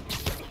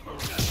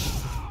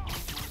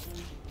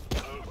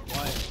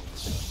 Quiet.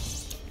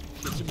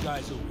 Get some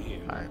guys over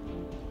here. Alright.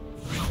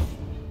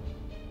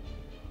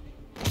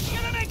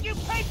 Gonna make you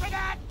pay for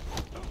that!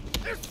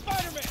 There's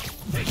Spider-Man!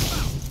 Take him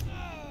out!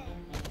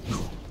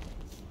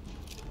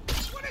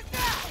 What is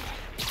that?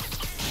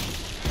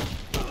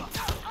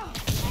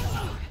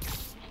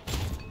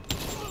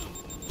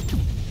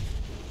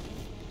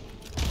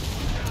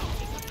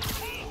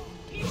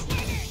 He's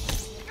winning!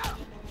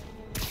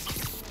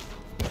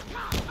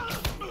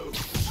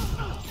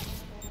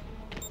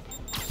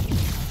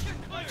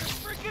 Clear!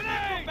 Freaking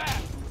A!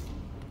 Back!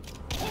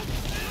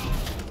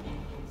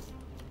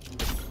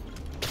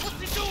 What's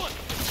he doing?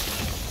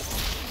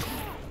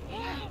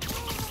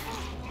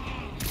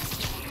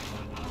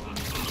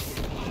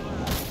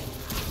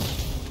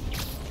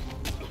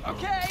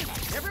 Okay,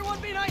 everyone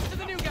be nice to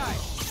the new guy.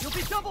 You'll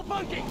be double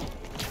bunking.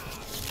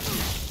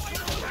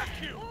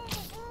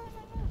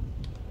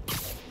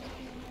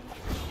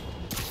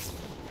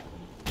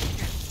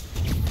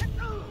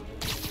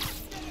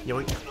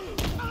 Yoink.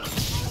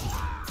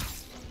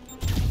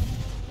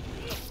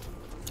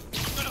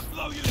 Gonna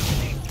blow you to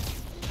pieces.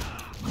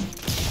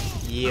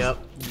 Yep,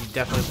 you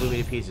definitely blew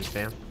me to pieces,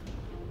 fam.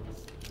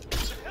 The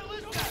hell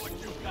is that? What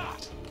you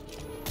got?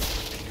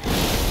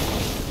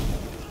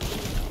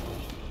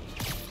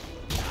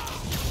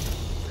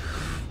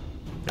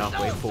 Oh,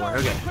 wait for sorry,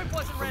 it. Okay. my quick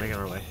wasn't We're ready.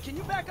 making our way. Can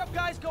you back up,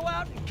 guys? Go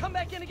out and come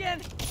back in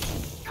again.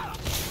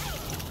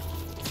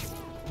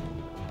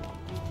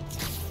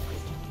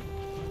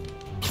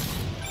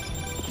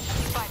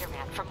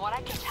 Spider-Man, from what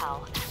I can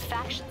tell,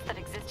 factions that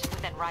existed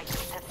within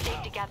Rikers have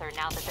stayed together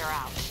now that they're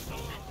out.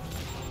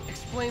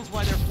 Explains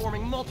why they're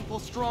forming multiple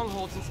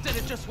strongholds instead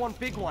of just one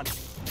big one.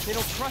 They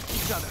don't trust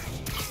each other.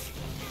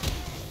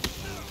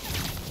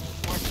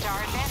 Works to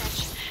our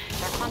advantage.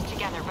 They're clumped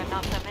together, but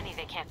not so many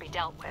they can't be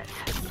dealt with.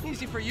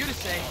 Easy for you to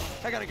say.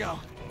 I gotta go.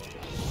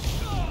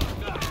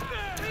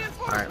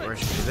 Alright, where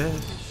should we do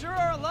this? Sure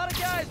are a lot of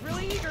guys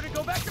really eager to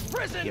go back to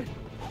prison. Yep.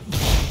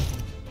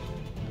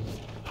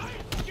 I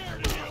ain't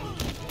scared of you.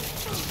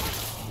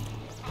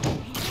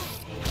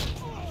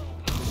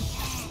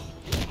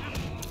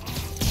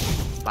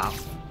 Wow.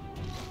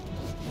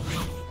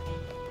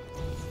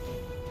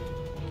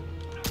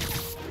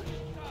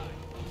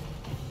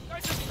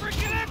 Guy's a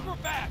freaking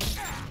acrobat!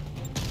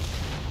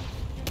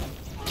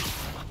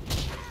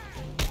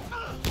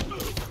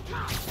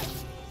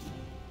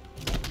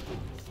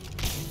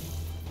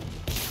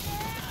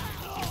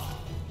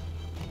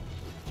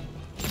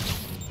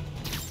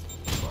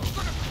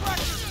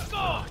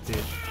 Oh, dude.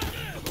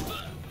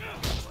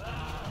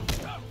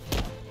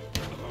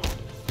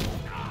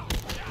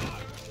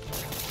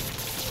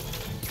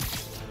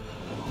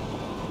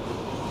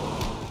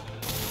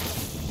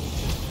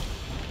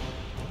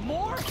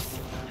 More?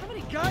 How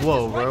many guys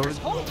Whoa, does Rikers Rose.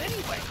 hold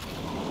anyway?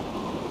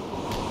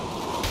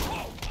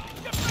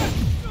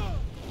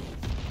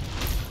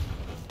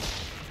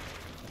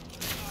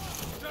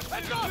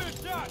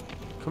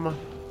 Come on.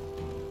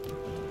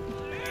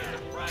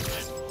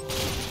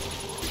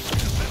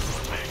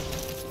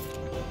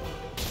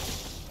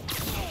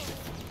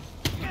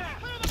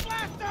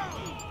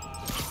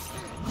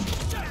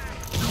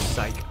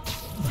 Psych.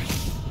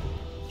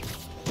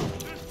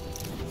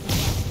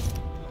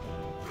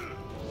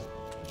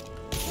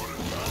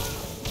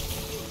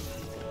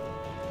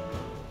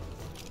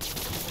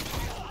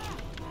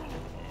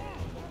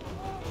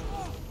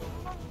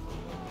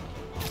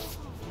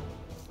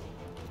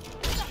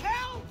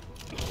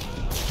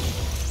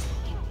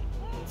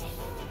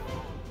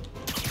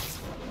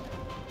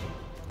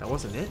 That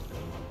wasn't it?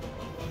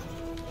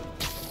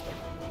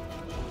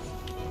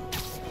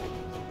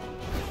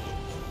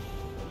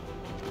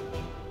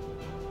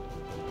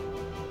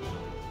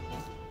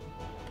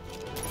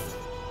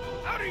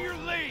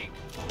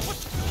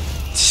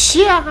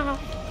 Yeah.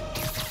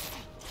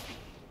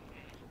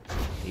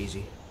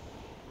 Easy.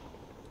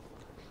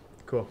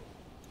 Cool.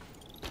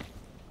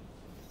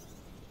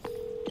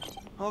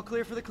 All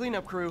clear for the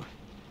cleanup crew.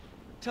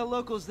 Tell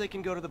locals they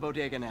can go to the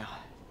bodega now.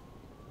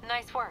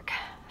 Nice work.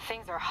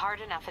 Things are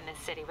hard enough in this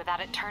city without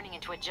it turning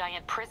into a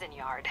giant prison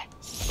yard.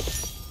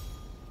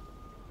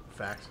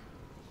 Fact.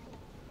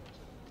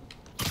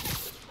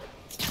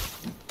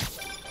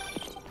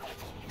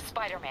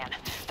 Spider-Man,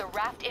 the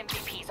Raft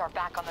MVPs are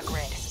back on the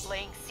grid,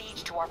 laying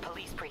siege to our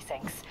police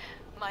precincts.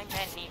 My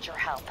men need your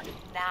help,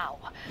 now.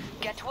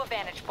 Get to a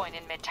vantage point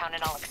in Midtown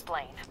and I'll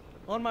explain.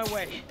 On my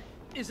way.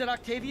 Is it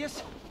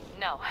Octavius?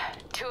 No,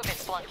 2 of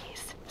his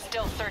flunkies.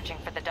 Still searching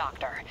for the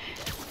doctor.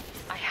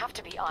 I have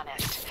to be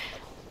honest.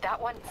 That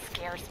one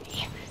scares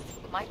me.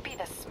 Might be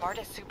the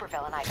smartest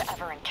supervillain I've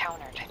ever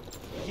encountered.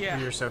 Yeah,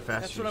 you're so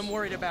fast. That's what I'm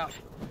worried about.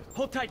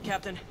 Hold tight,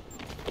 Captain.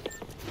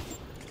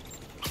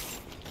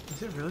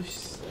 Is it really?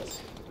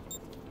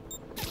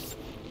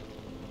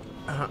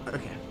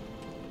 Okay.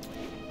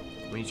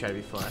 When you try to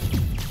be flat.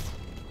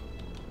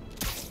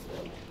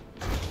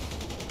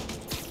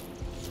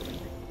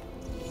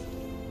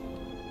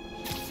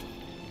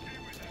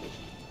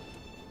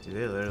 Do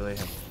they literally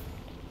have?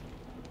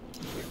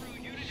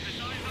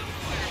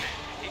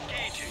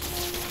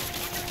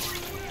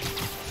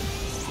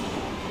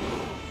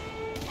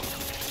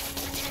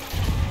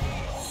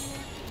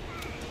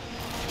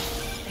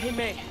 Hey,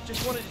 May,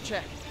 just wanted to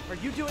check. Are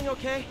you doing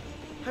okay?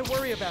 I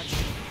worry about you.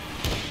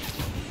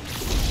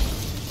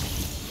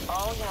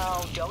 Oh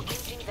no, don't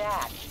you do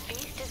that.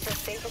 Feast is the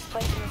safest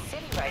place in the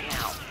city right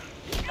now.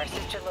 Our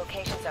sister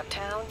locations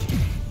uptown,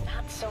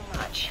 not so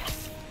much.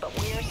 But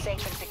we're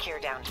safe and secure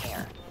down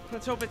here.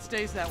 Let's hope it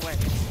stays that way.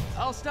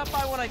 I'll stop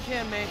by when I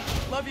can, May.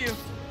 Love you.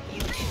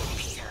 You too,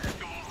 Peter.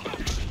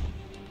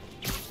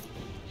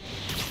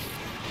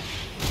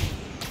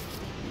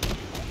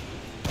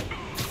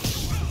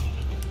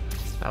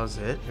 That was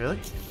it? Really?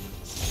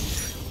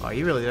 Oh,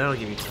 you really don't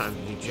give me time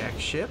to do jack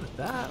shit with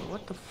that.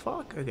 What the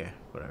fuck? Okay,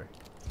 whatever.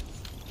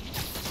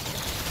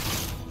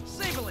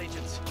 Sable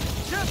agents.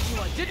 Just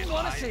who I didn't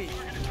want to see.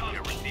 We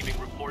are receiving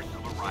reports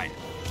of a riot.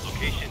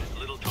 Location is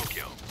Little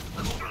Tokyo.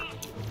 Over.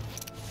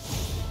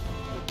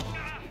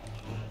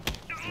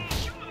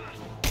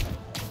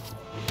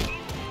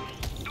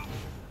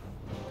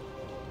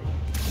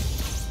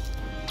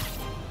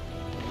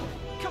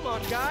 Come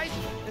on, guys.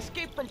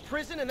 Escape from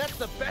prison and that's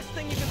the best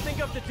thing you can think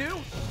of to do?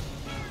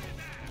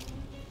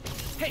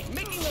 Hey,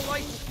 making the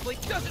license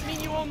plate doesn't mean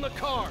you own the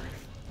car.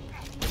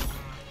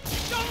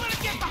 Don't let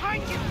it get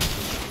behind you!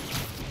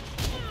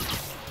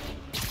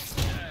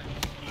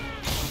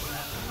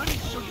 Let me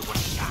show you what I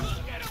got.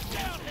 Get him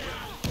down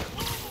here.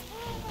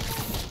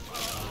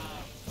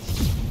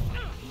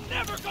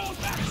 Never going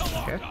back to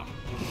lockup.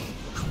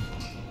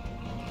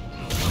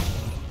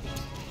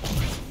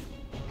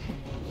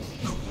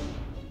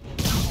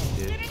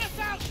 Getting us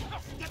out.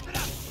 Step it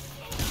up.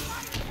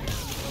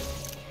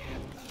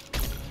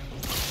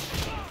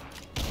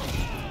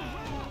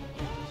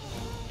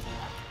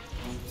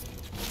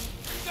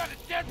 You got a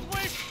death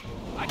wish?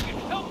 I can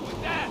help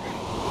with that.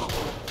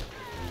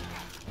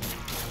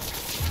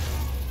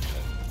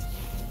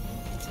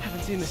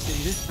 Haven't seen the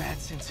city this bad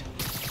since...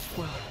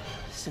 well,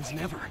 since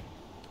never.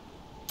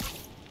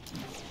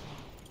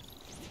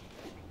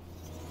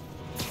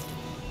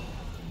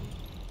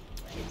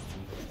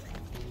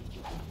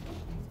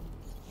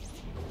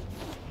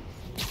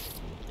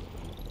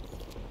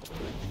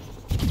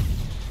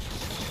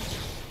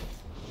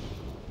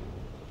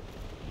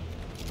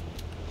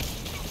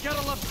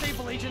 Gotta love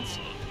Sable agents.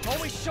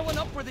 Always showing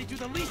up where they do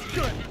the least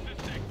good.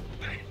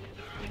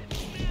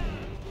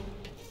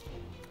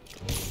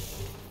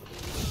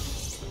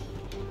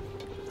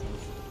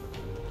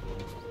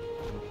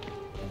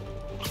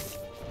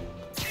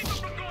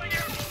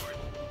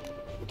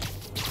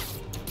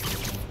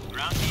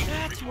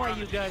 That's why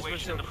you guys were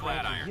so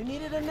cranky. You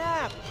needed a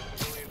nap.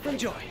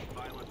 Enjoy.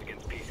 Violence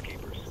against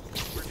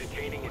peacekeepers. We're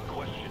detaining and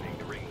questioning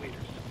the ringleaders.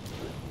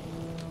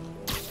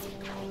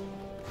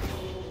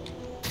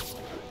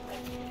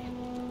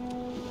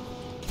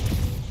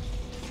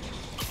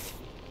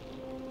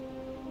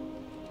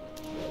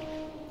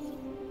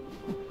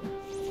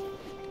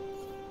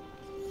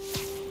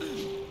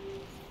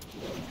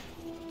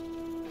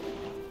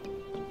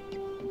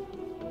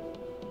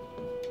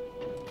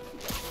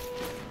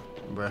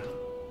 Bruh.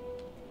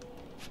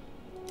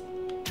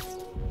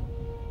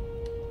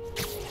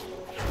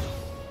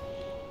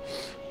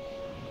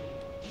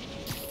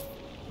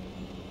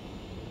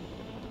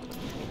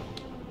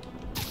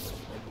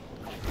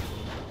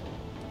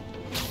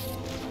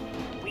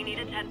 We need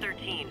a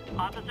 1013.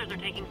 Officers are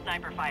taking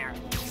sniper fire.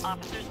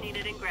 Officers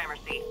needed in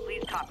Gramercy.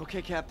 Please copy.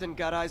 Okay, Captain.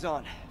 Got eyes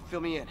on.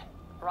 Fill me in.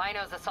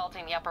 Rhino's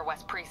assaulting the Upper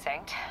West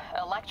Precinct.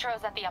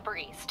 Electro's at the Upper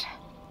East.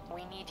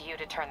 We need you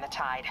to turn the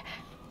tide.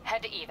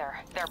 Head to either.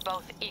 They're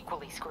both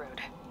equally screwed.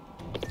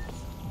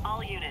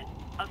 All units.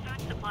 A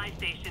food supply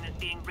station is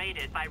being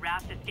raided by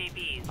Raft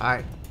escapees.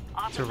 Alright. To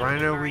Officers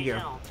Rhino in we Murray go.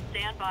 Hill.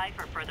 Stand by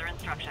for further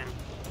instruction.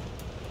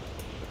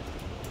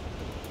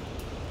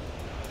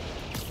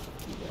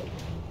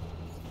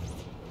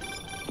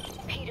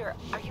 Peter,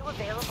 are you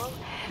available?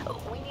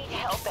 We need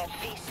help at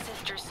Feast's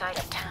sister side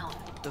uptown.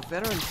 The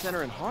Veteran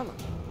Center in Harlem.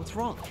 What's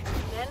wrong?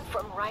 Men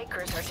from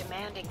Rikers are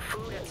demanding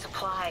food and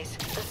supplies.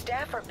 The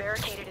staff are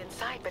barricaded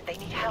inside, but they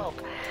need help.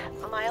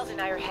 Miles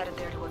and I are headed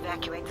there to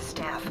evacuate the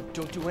staff.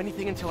 Don't do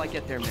anything until I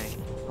get there, May.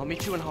 I'll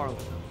meet you in Harlem.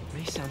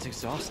 May sounds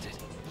exhausted.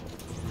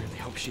 I really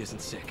hope she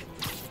isn't sick.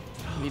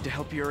 I need to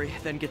help Yuri,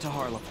 then get to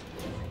Harlem.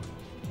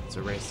 It's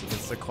a race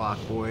against the clock,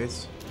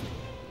 boys.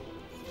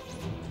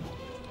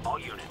 All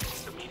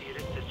units, immediate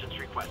assistance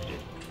requested.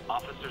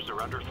 Officers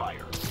are under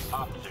fire.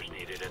 Officers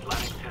needed at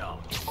Lenox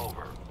Hill.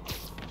 Over.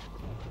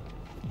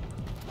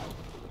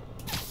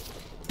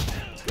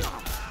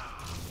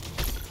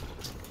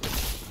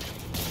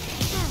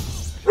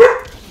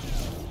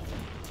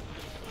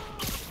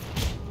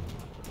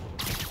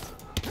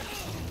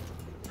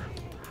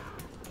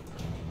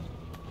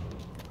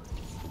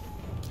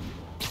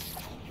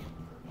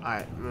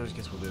 Alright, I just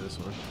guess we'll do this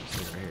one.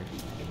 Stay right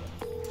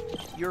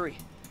here. Yuri,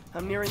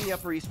 I'm nearing the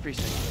Upper East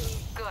Precinct.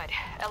 Good.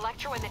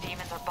 Electro and the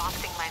demons are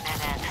boxing my men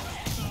in.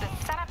 The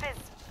setup is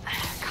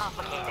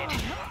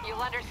complicated.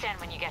 You'll understand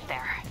when you get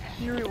there.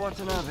 Yuri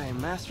Watanabe,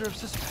 master of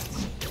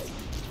suspense.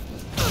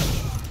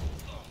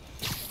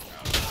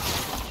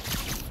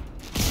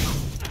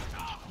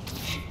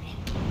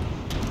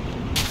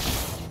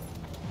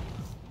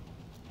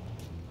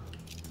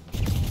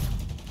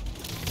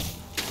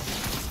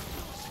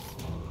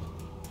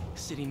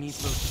 City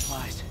needs those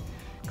supplies.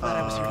 Glad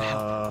I was here to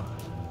help.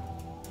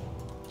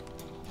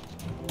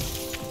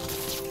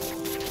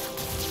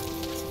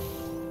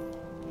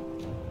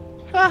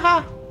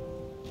 Haha.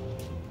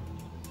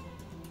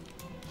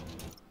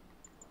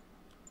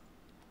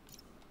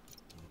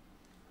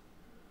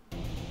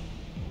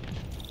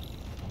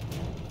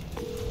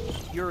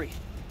 Yuri,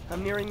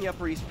 I'm nearing the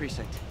Upper East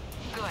Precinct.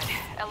 Good.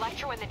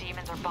 Electro and the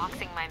demons are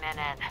boxing my men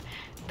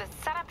in. The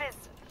setup is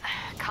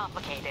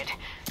complicated.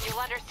 You'll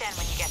understand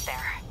when you get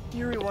there.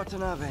 Yuri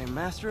Watanabe,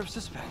 master of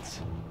suspense.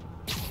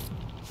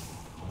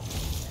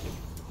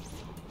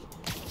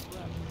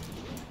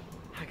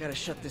 I gotta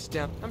shut this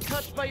down. I'm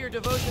touched by your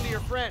devotion to your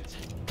friends.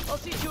 I'll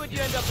see to it you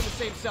end up in the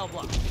same cell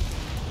block.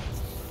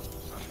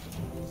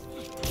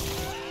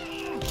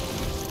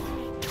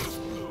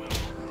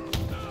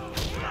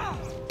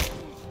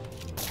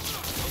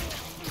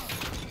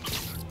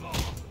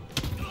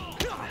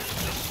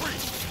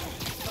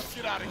 Let's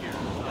get out of here.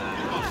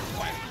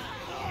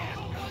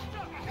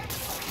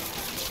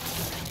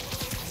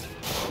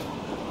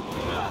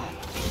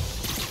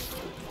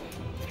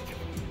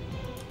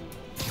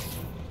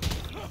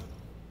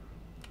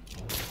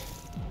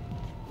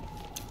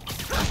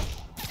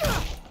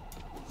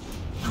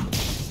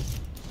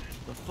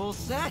 Full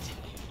set.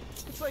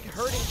 It's like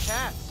herding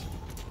cats.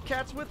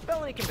 Cats with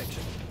felony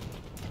conviction.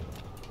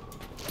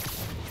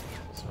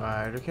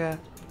 Spider cat.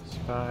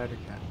 Spider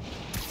cat.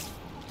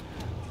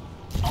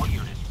 All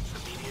units,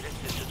 immediate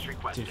assistance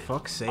requested. Dude,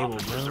 fuck Sable,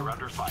 Officers bro. are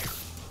under fire.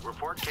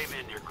 Report came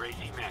in near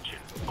Gracie Mansion.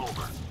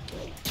 Over.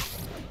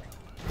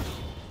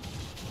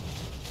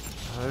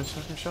 Oh, there's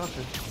fucking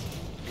shotgun.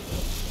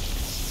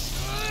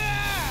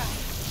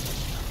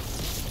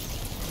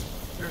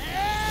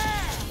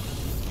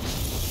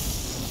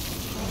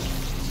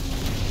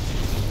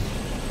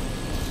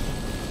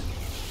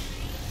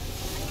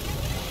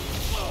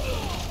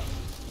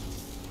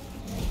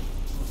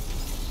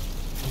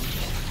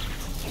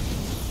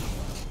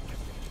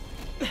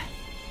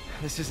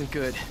 This isn't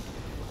good.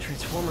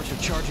 Transformers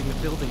are charging the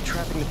building,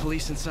 trapping the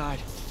police inside.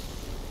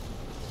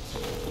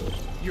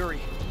 Yuri,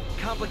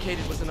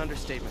 complicated was an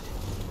understatement.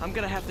 I'm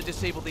gonna have to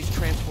disable these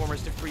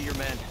transformers to free your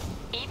men.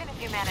 Even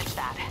if you manage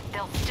that,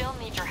 they'll still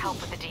need your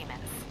help with the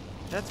demons.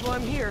 That's why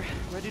I'm here,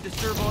 ready to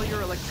serve all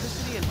your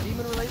electricity and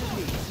demon-related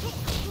needs.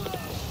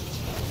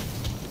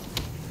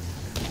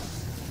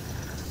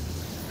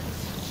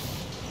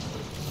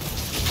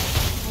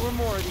 Four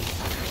more of these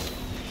suckers.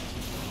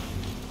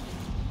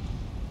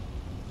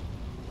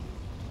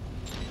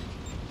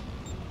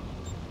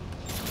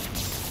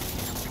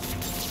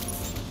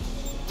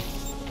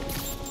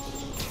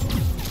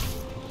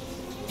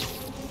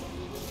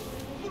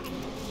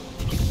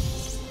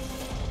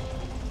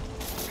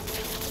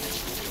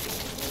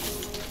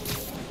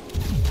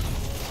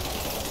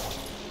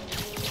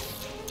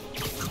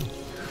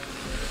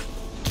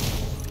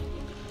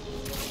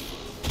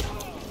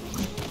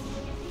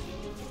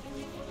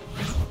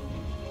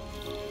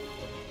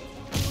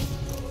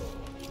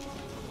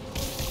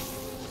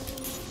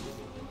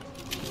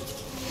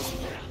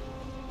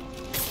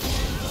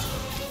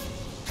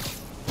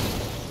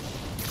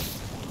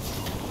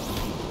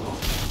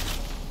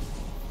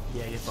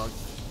 Yeah, you bugged.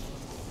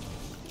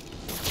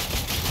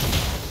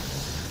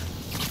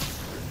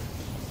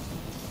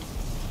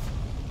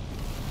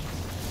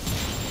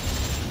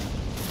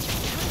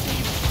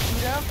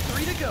 Two down,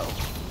 3 to go.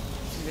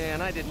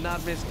 Man, I did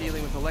not miss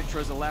dealing with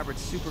Electro's elaborate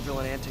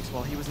supervillain antics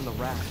while he was in the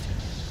Raft.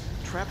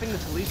 Trapping the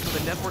police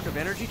with a network of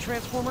energy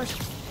transformers?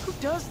 Who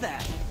does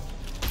that?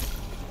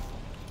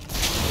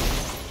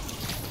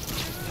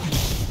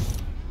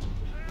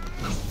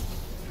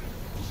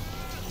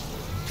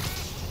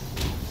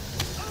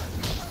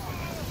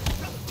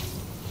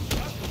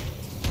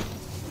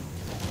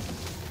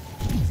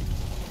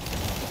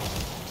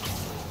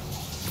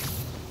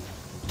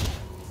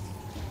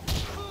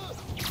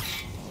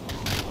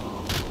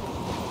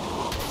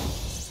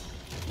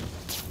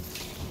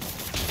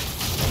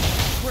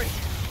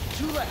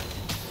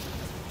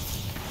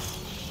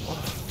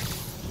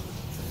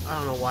 I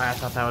don't know why I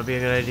thought that would be a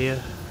good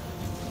idea.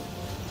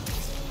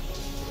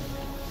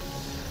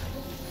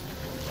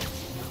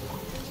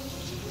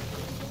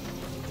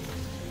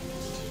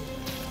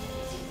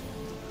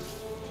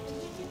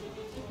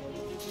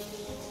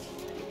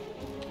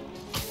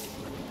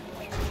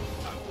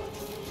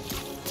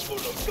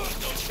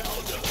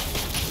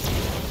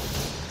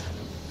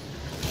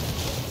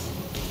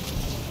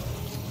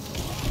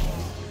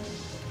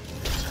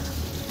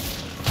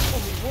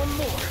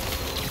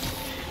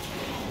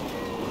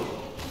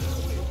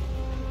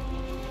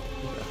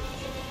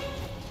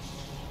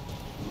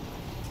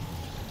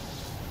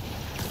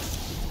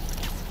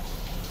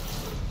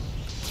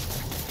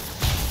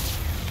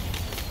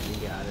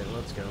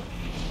 Let's go.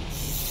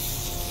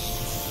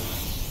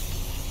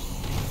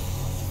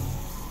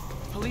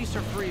 Police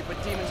are free,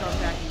 but demons aren't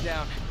backing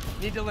down.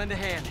 Need to lend a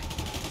hand.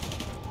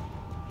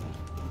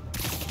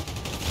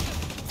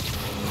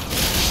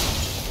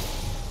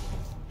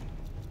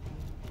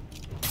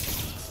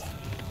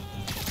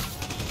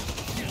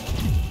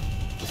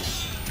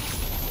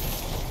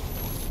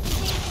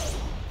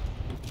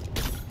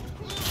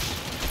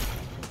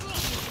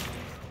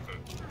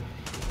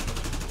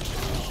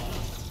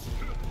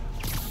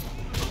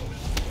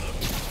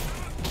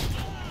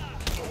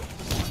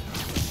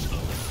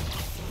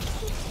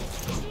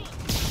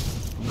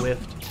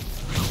 Whiffed.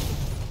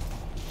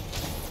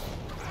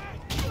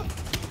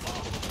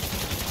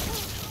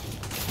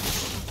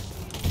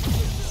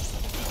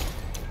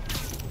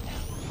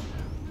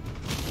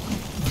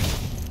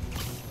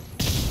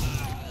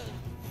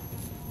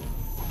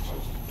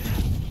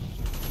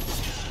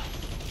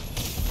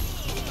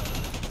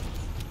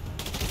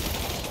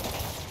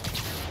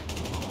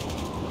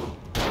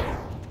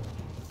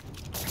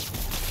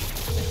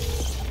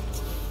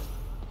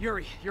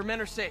 Yuri, your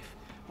men are safe.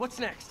 What's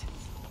next?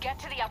 Get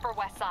to the Upper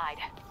West Side.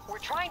 We're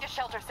trying to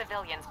shelter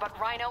civilians, but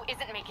Rhino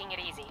isn't making it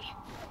easy.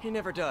 He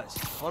never does.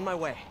 On my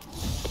way.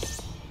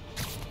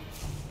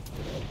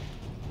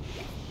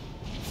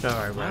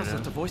 Alright, Miles Rhino.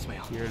 left a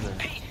voicemail. You're in there.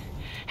 Pete!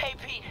 Hey,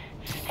 Pete.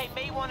 Hey,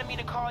 May wanted me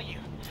to call you.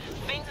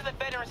 Things at the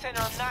Veteran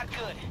Center are not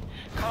good.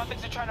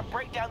 Convicts are trying to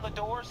break down the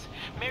doors.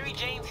 Mary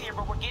Jane's here,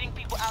 but we're getting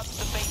people out to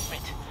the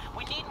basement.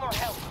 We need more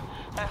help.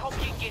 I hope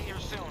you can get here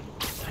soon.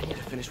 I need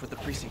to finish with the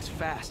precincts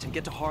fast and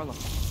get to Harlem.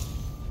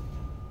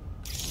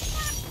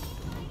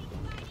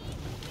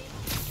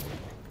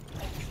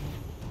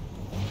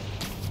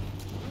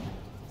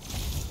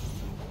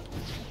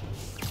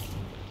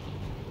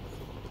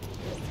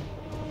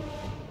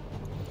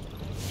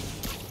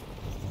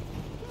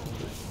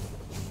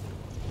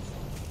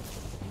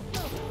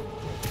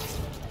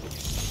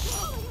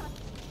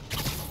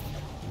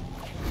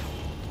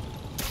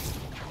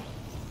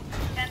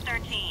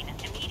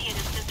 Immediate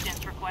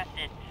assistance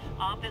requested.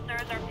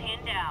 Officers are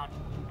pinned down.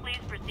 Please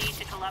proceed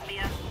to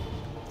Columbia.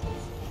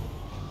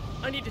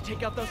 I need to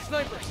take out those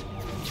snipers.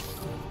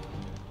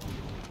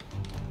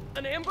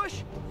 An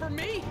ambush? For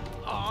me?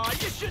 Aw,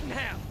 you shouldn't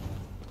have.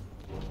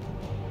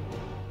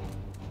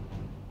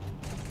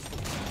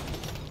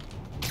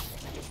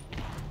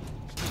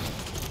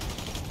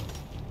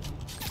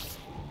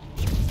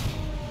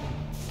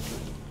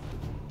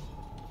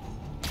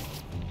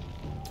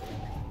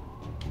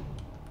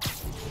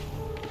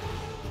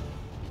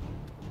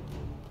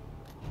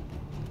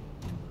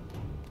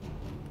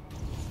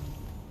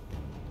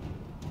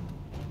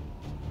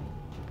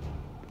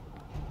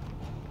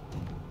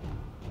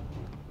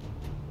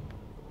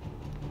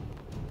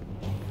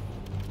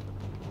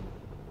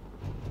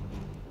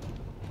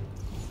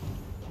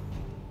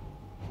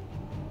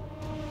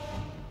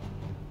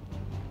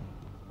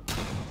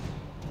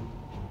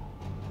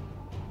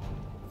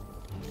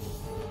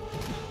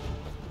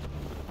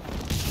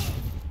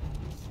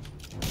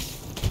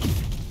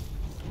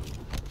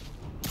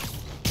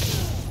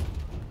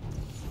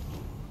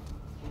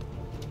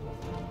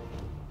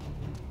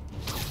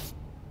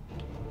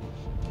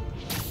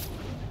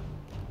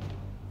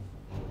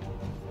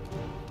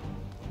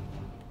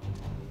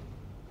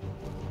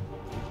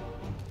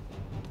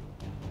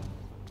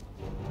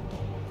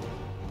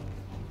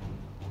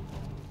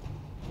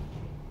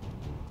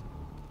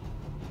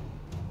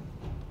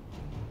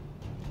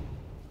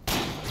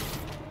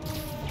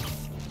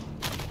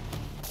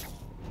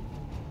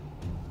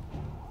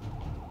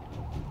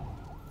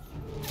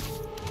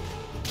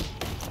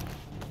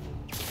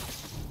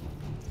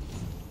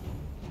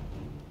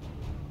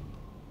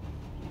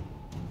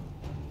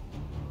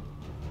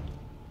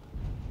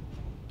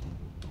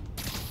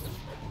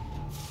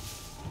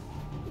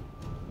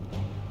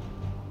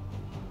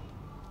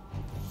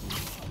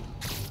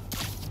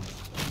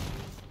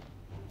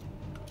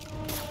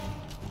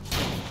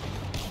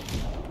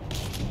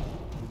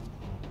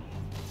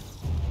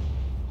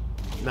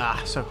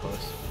 Nah, so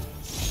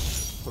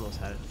close. Almost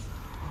had it.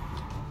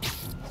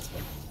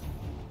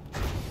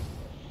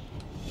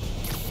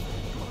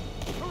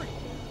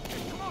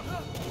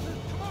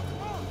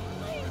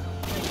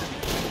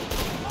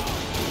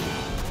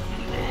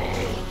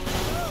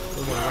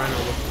 Come on, Rhino,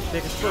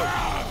 take a foot.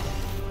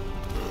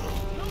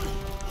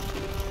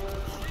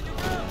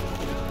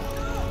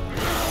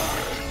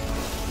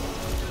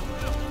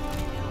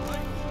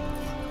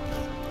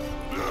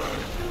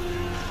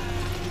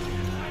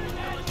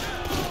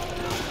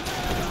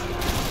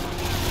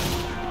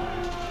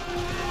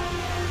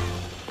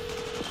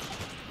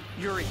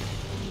 Yuri,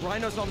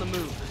 Rhino's on the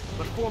move,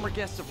 but former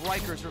guests of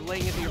Rikers are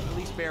laying into your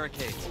police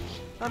barricades.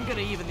 I'm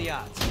gonna even the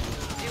odds.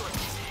 Do it.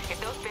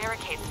 If those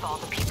barricades fall,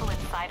 the people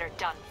inside are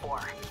done for.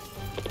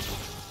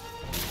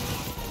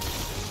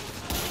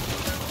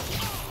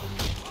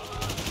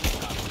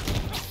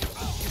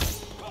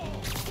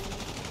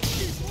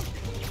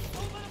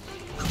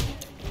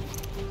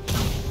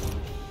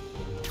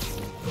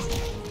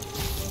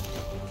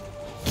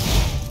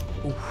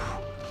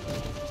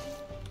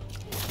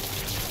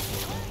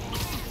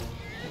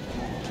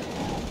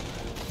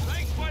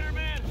 Thanks,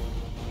 Spider-Man!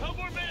 Help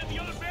more men at the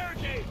other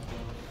barricade!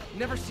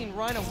 Never seen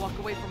Rhino walk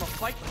away from a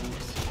fight like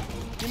this.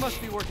 He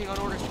must be working on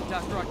orders from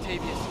Dr.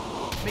 Octavius,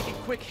 making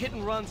quick hit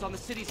and runs on the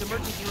city's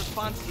emergency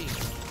response team.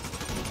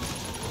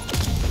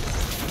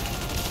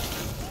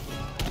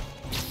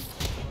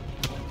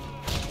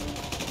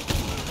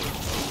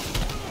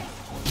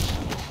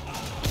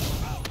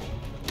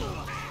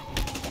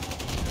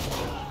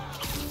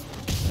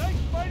 Thanks,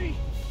 Spidey!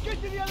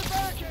 Get to the other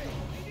barricade!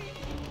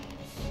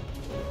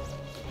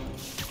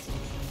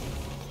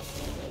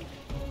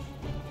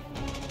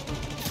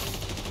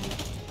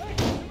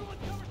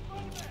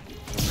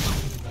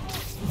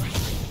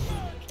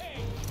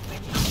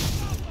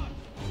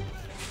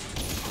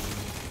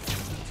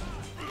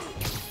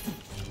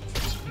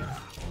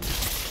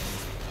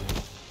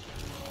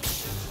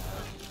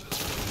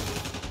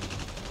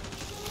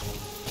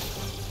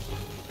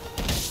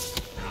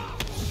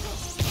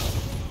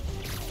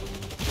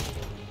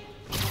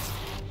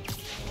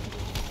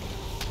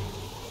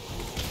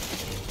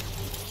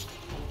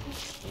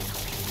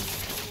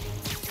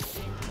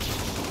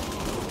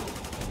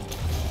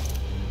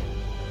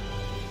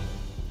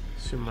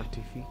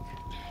 Magnifique.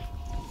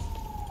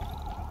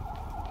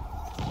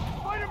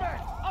 Spider-Man!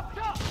 Up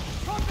top!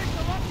 Convicts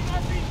are launching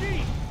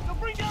RPGs! They'll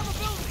bring down the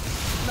building!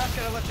 Not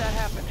gonna let that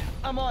happen.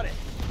 I'm on it.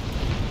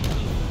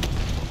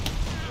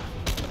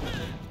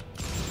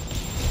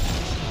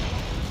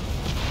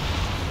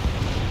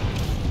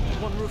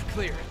 One roof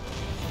clear.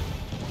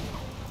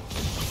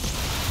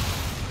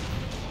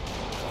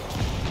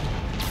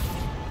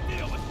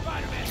 Deal with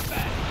Spider-Man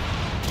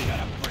fast! We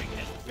gotta bring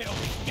this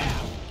building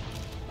down!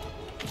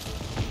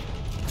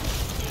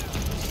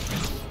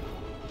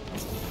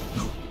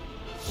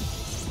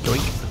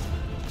 Doink.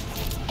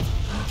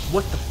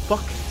 What the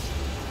fuck?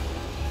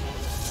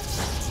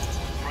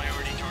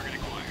 Priority target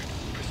acquired.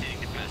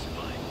 Proceeding to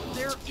pacify.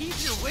 There are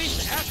easier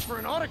ways to ask for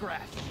an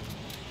autograph.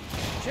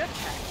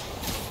 Jetpacks.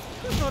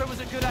 Who thought it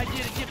was a good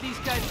idea to give these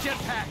guys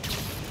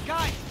jetpacks?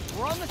 Guys,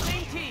 we're on the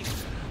same team.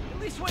 At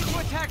least wait to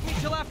attack me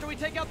till after we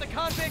take out the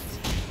convicts.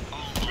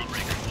 All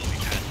lawbreakers will be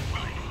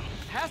pacified.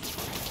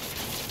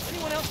 Pacified?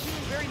 Anyone else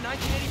feeling very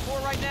 1984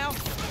 right now?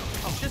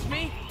 Oh, just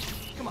me?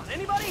 Come on,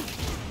 anybody?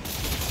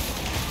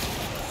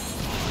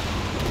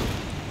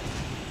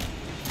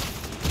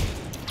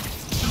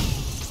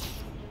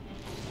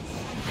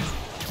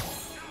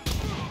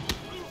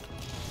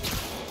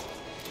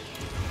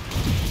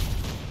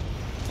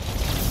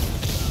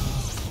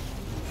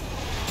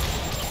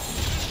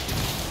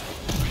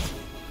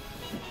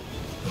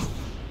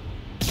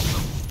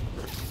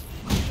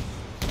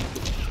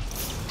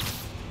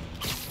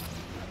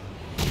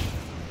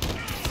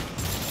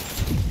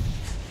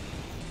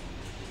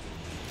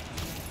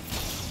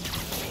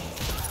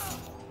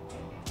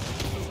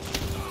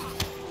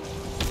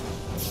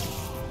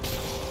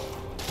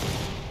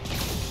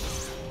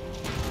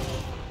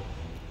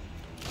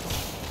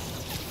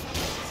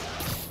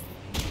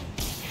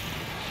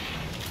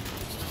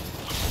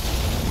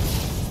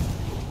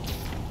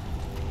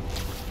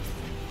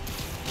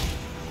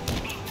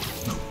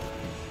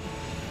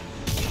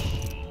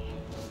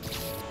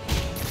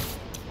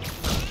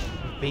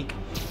 Bink.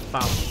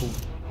 Foul. Boom.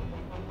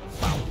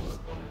 Foul.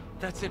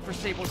 That's it for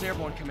Sable's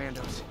airborne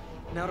commandos.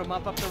 Now to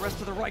mop up the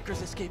rest of the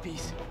Rikers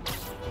escapees.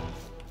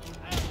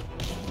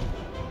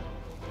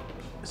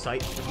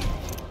 Sight.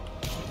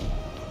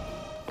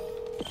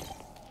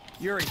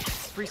 Yuri,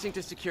 precinct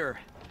is secure.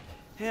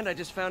 And I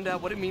just found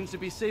out what it means to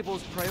be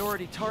Sable's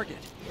priority target.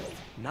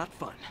 Not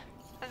fun.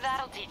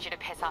 That'll teach you to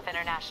piss off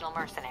international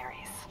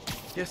mercenaries.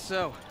 Guess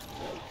so.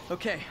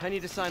 Okay, I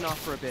need to sign off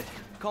for a bit.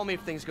 Call me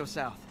if things go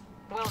south.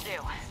 Will do.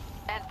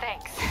 And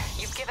thanks.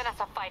 You've given us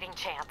a fighting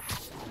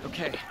chance.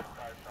 Okay.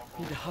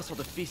 Need to hustle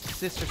to Feast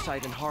sister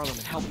site in Harlem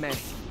and help May.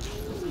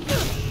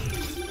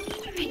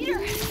 Peter!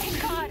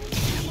 Thank God!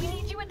 We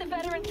need you at the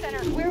Veterans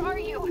Center. Where are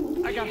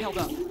you? I got held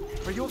up.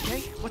 Are you okay?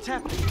 What's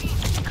happening?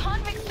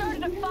 Convicts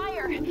started a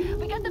fire.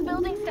 We got the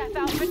building staff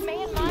out, but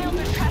May and Miles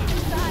are trapped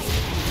inside.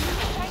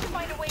 I'm trying to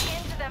find a way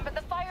into them, but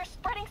the fire's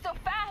spreading so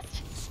fast.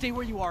 Stay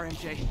where you are,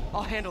 MJ.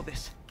 I'll handle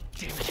this.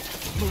 Damn it.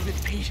 Move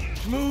it, Pete.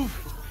 Move!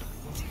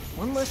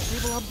 One less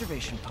stable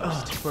observation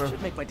post.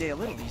 Should make my day a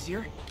little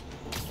easier.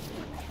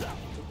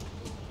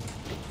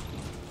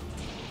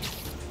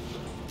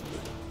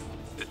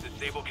 This is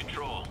Sable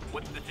Control.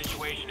 What's the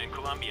situation in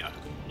Columbia?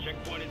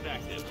 Checkpoint is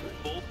active.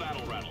 Full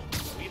battle rattle.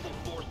 Lethal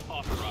force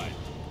authorized.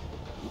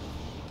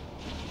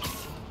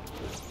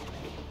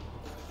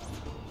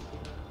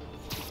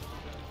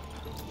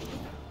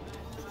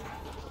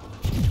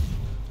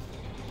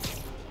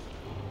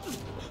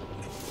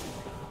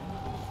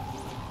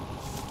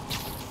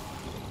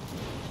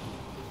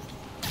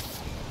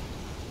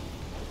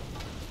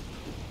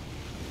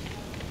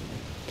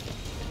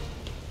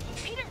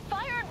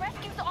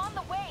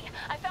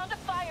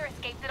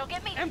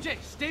 let me...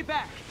 MJ, stay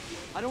back!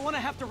 I don't want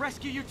to have to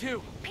rescue you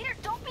too! Peter,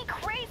 don't be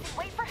crazy!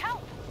 Wait for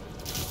help!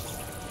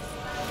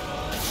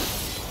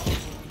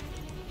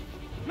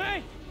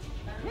 May!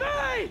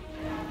 May!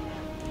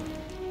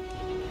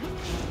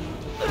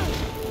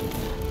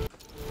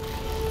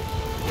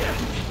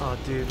 Oh,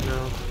 dude,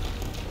 no.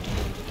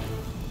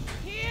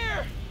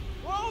 Here!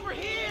 We're over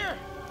here!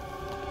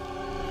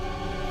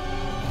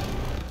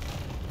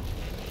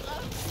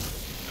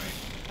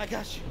 I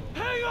got you.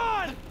 Hang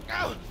on!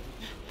 Go!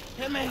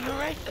 Hey, man, you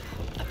alright?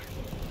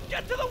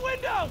 Get to the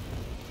window!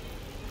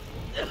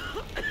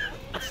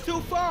 It's too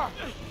far!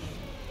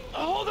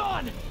 Hold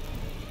on!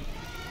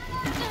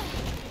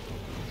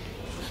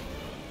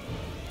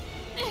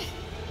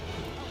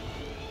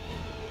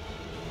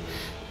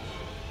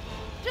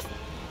 Just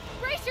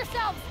brace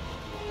yourselves!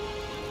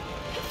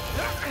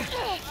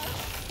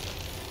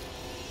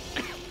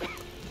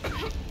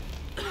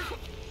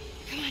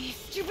 Come on, you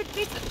stupid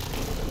piece of...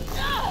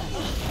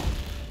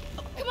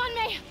 Come on,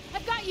 May!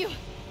 I've got you!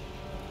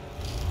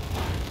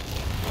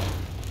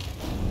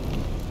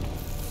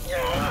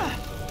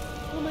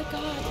 Oh my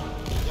god.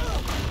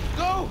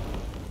 Go!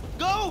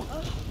 Go!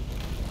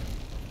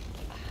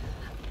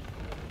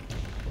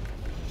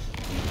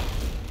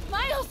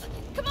 Miles!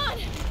 Come on!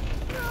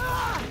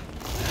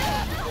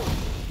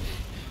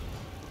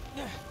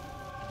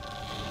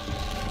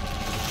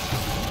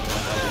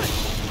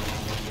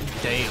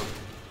 Damn.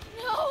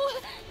 No!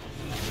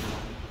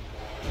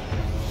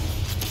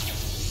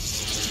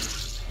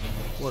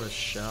 What a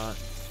shot.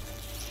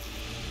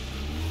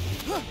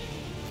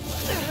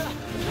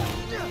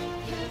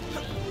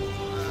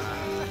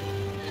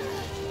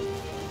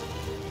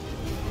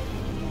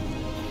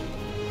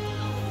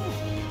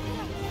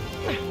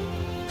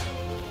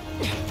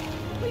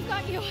 We've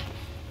got you.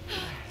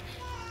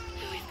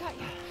 We've got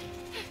you.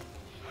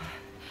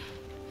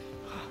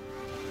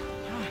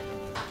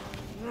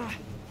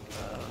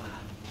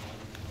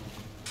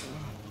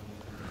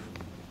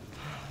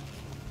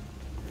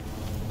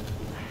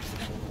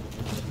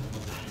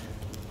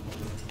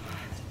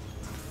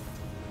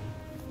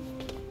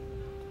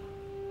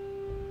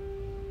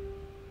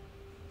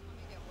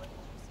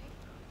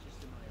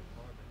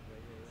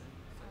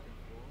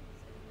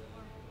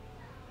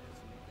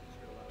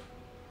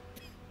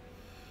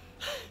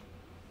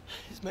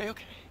 Is May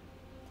okay?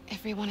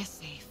 Everyone is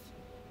safe.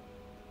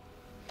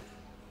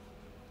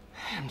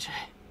 MJ,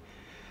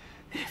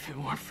 if it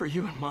weren't for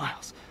you and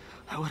Miles,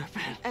 I would have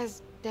been...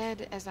 As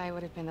dead as I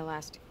would have been the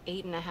last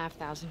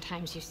 8,500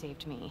 times you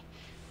saved me.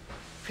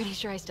 Pretty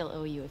sure I still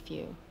owe you a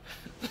few.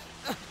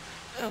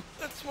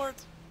 That's smart.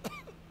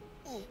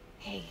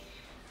 Hey.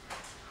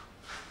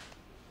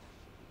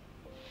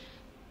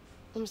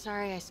 I'm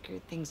sorry I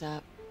screwed things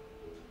up.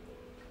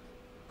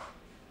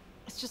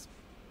 It's just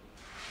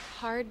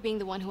hard being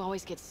the one who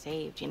always gets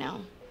saved, you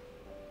know?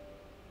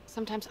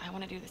 Sometimes I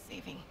want to do the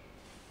saving.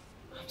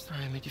 I'm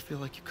sorry I made you feel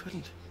like you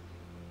couldn't.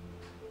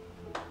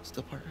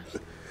 Still partners?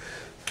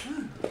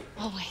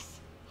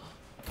 Always.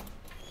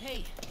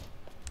 Hey.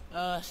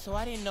 So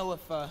I didn't know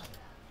if,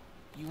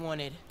 you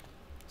wanted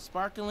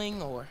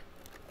sparkling or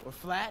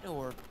flat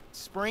or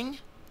spring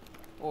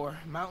or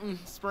mountain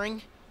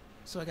spring.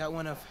 So I got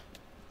one of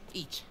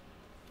each.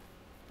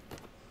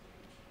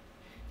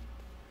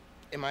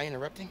 Am I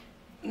interrupting?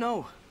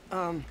 No.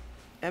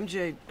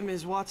 MJ,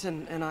 Ms.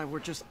 Watson, and I were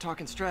just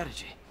talking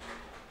strategy.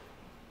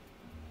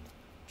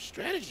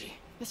 Strategy?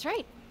 That's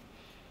right.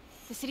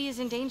 The city is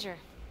in danger.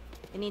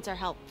 It needs our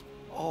help.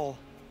 All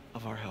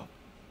of our help.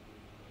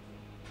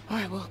 All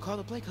right, well, call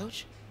the play,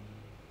 coach.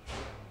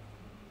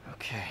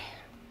 Okay.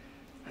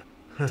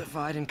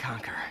 Divide and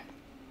conquer.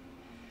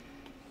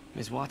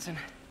 Ms. Watson,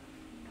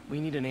 we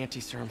need an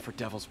anti-serum for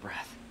Devil's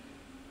Breath.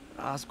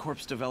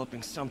 Oscorp's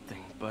developing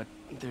something, but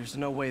there's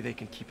no way they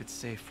can keep it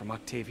safe from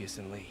Octavius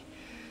and Lee.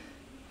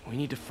 We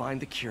need to find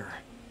the cure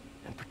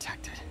and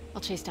protect it.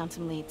 I'll chase down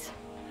some leads.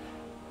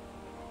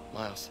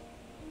 Miles,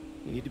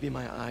 you need to be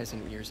my eyes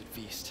and ears at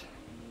Feast.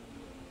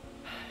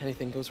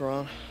 Anything goes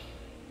wrong,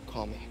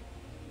 call me.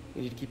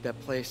 We need to keep that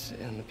place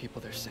and the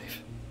people there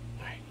safe.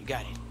 All right, you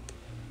got it.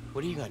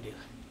 What are you gonna do?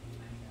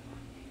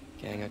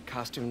 Gang of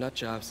costume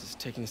nutjobs is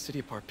taking the city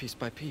apart piece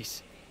by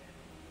piece.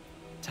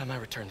 Time I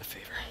return the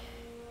favor.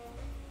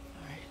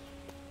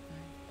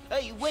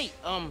 Hey, wait,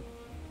 how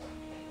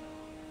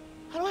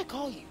do I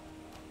call you?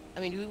 I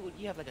mean, do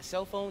you have like a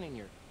cell phone in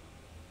your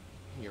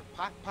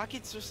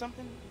pockets or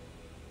something?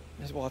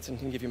 Ms. Watson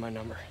can give you my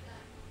number.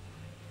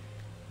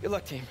 Good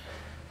luck, team.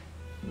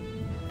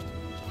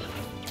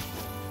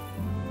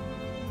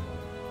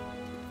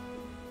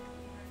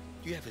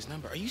 You have his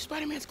number. Are you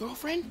Spider-Man's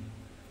girlfriend?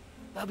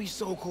 That'd be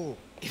so cool.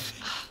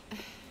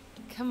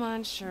 Come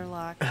on,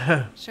 Sherlock.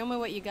 Show me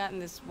what you got in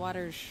this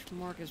water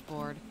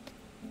smorgasbord.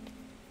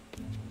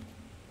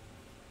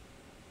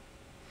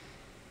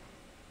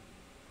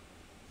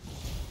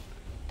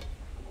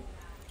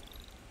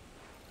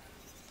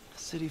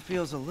 City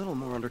feels a little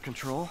more under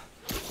control.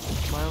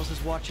 Miles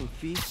is watching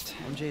Feast,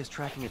 MJ is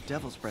tracking a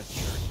Devil's Breath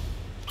cure.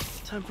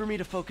 Time for me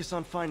to focus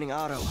on finding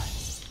Otto,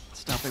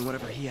 stopping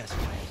whatever he has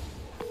planned.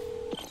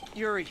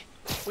 Yuri,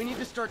 we need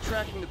to start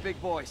tracking the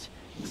big boys.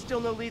 Still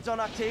no leads on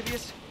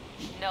Octavius?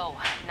 No,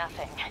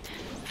 nothing.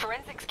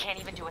 Forensics can't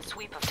even do a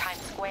sweep of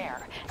Times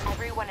Square.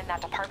 Everyone in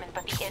that department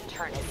but the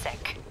intern is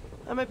sick.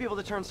 I might be able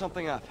to turn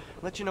something up.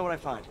 Let you know what I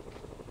find.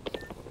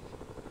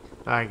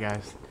 Alright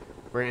guys,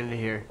 we're gonna end it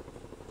here.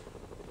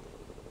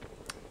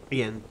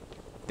 Again,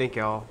 thank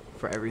y'all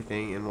for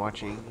everything and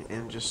watching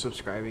and just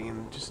subscribing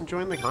and just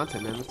enjoying the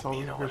content, man. That's all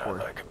we're here for.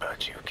 Like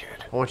about you, kid.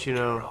 I want you to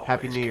know,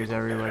 Happy New Year's,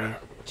 everybody.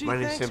 Gee, My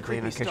name's thanks, Simply,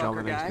 and I'll creepy catch y'all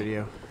in the stalker next guy.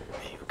 video.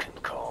 You can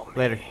call me.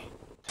 Later.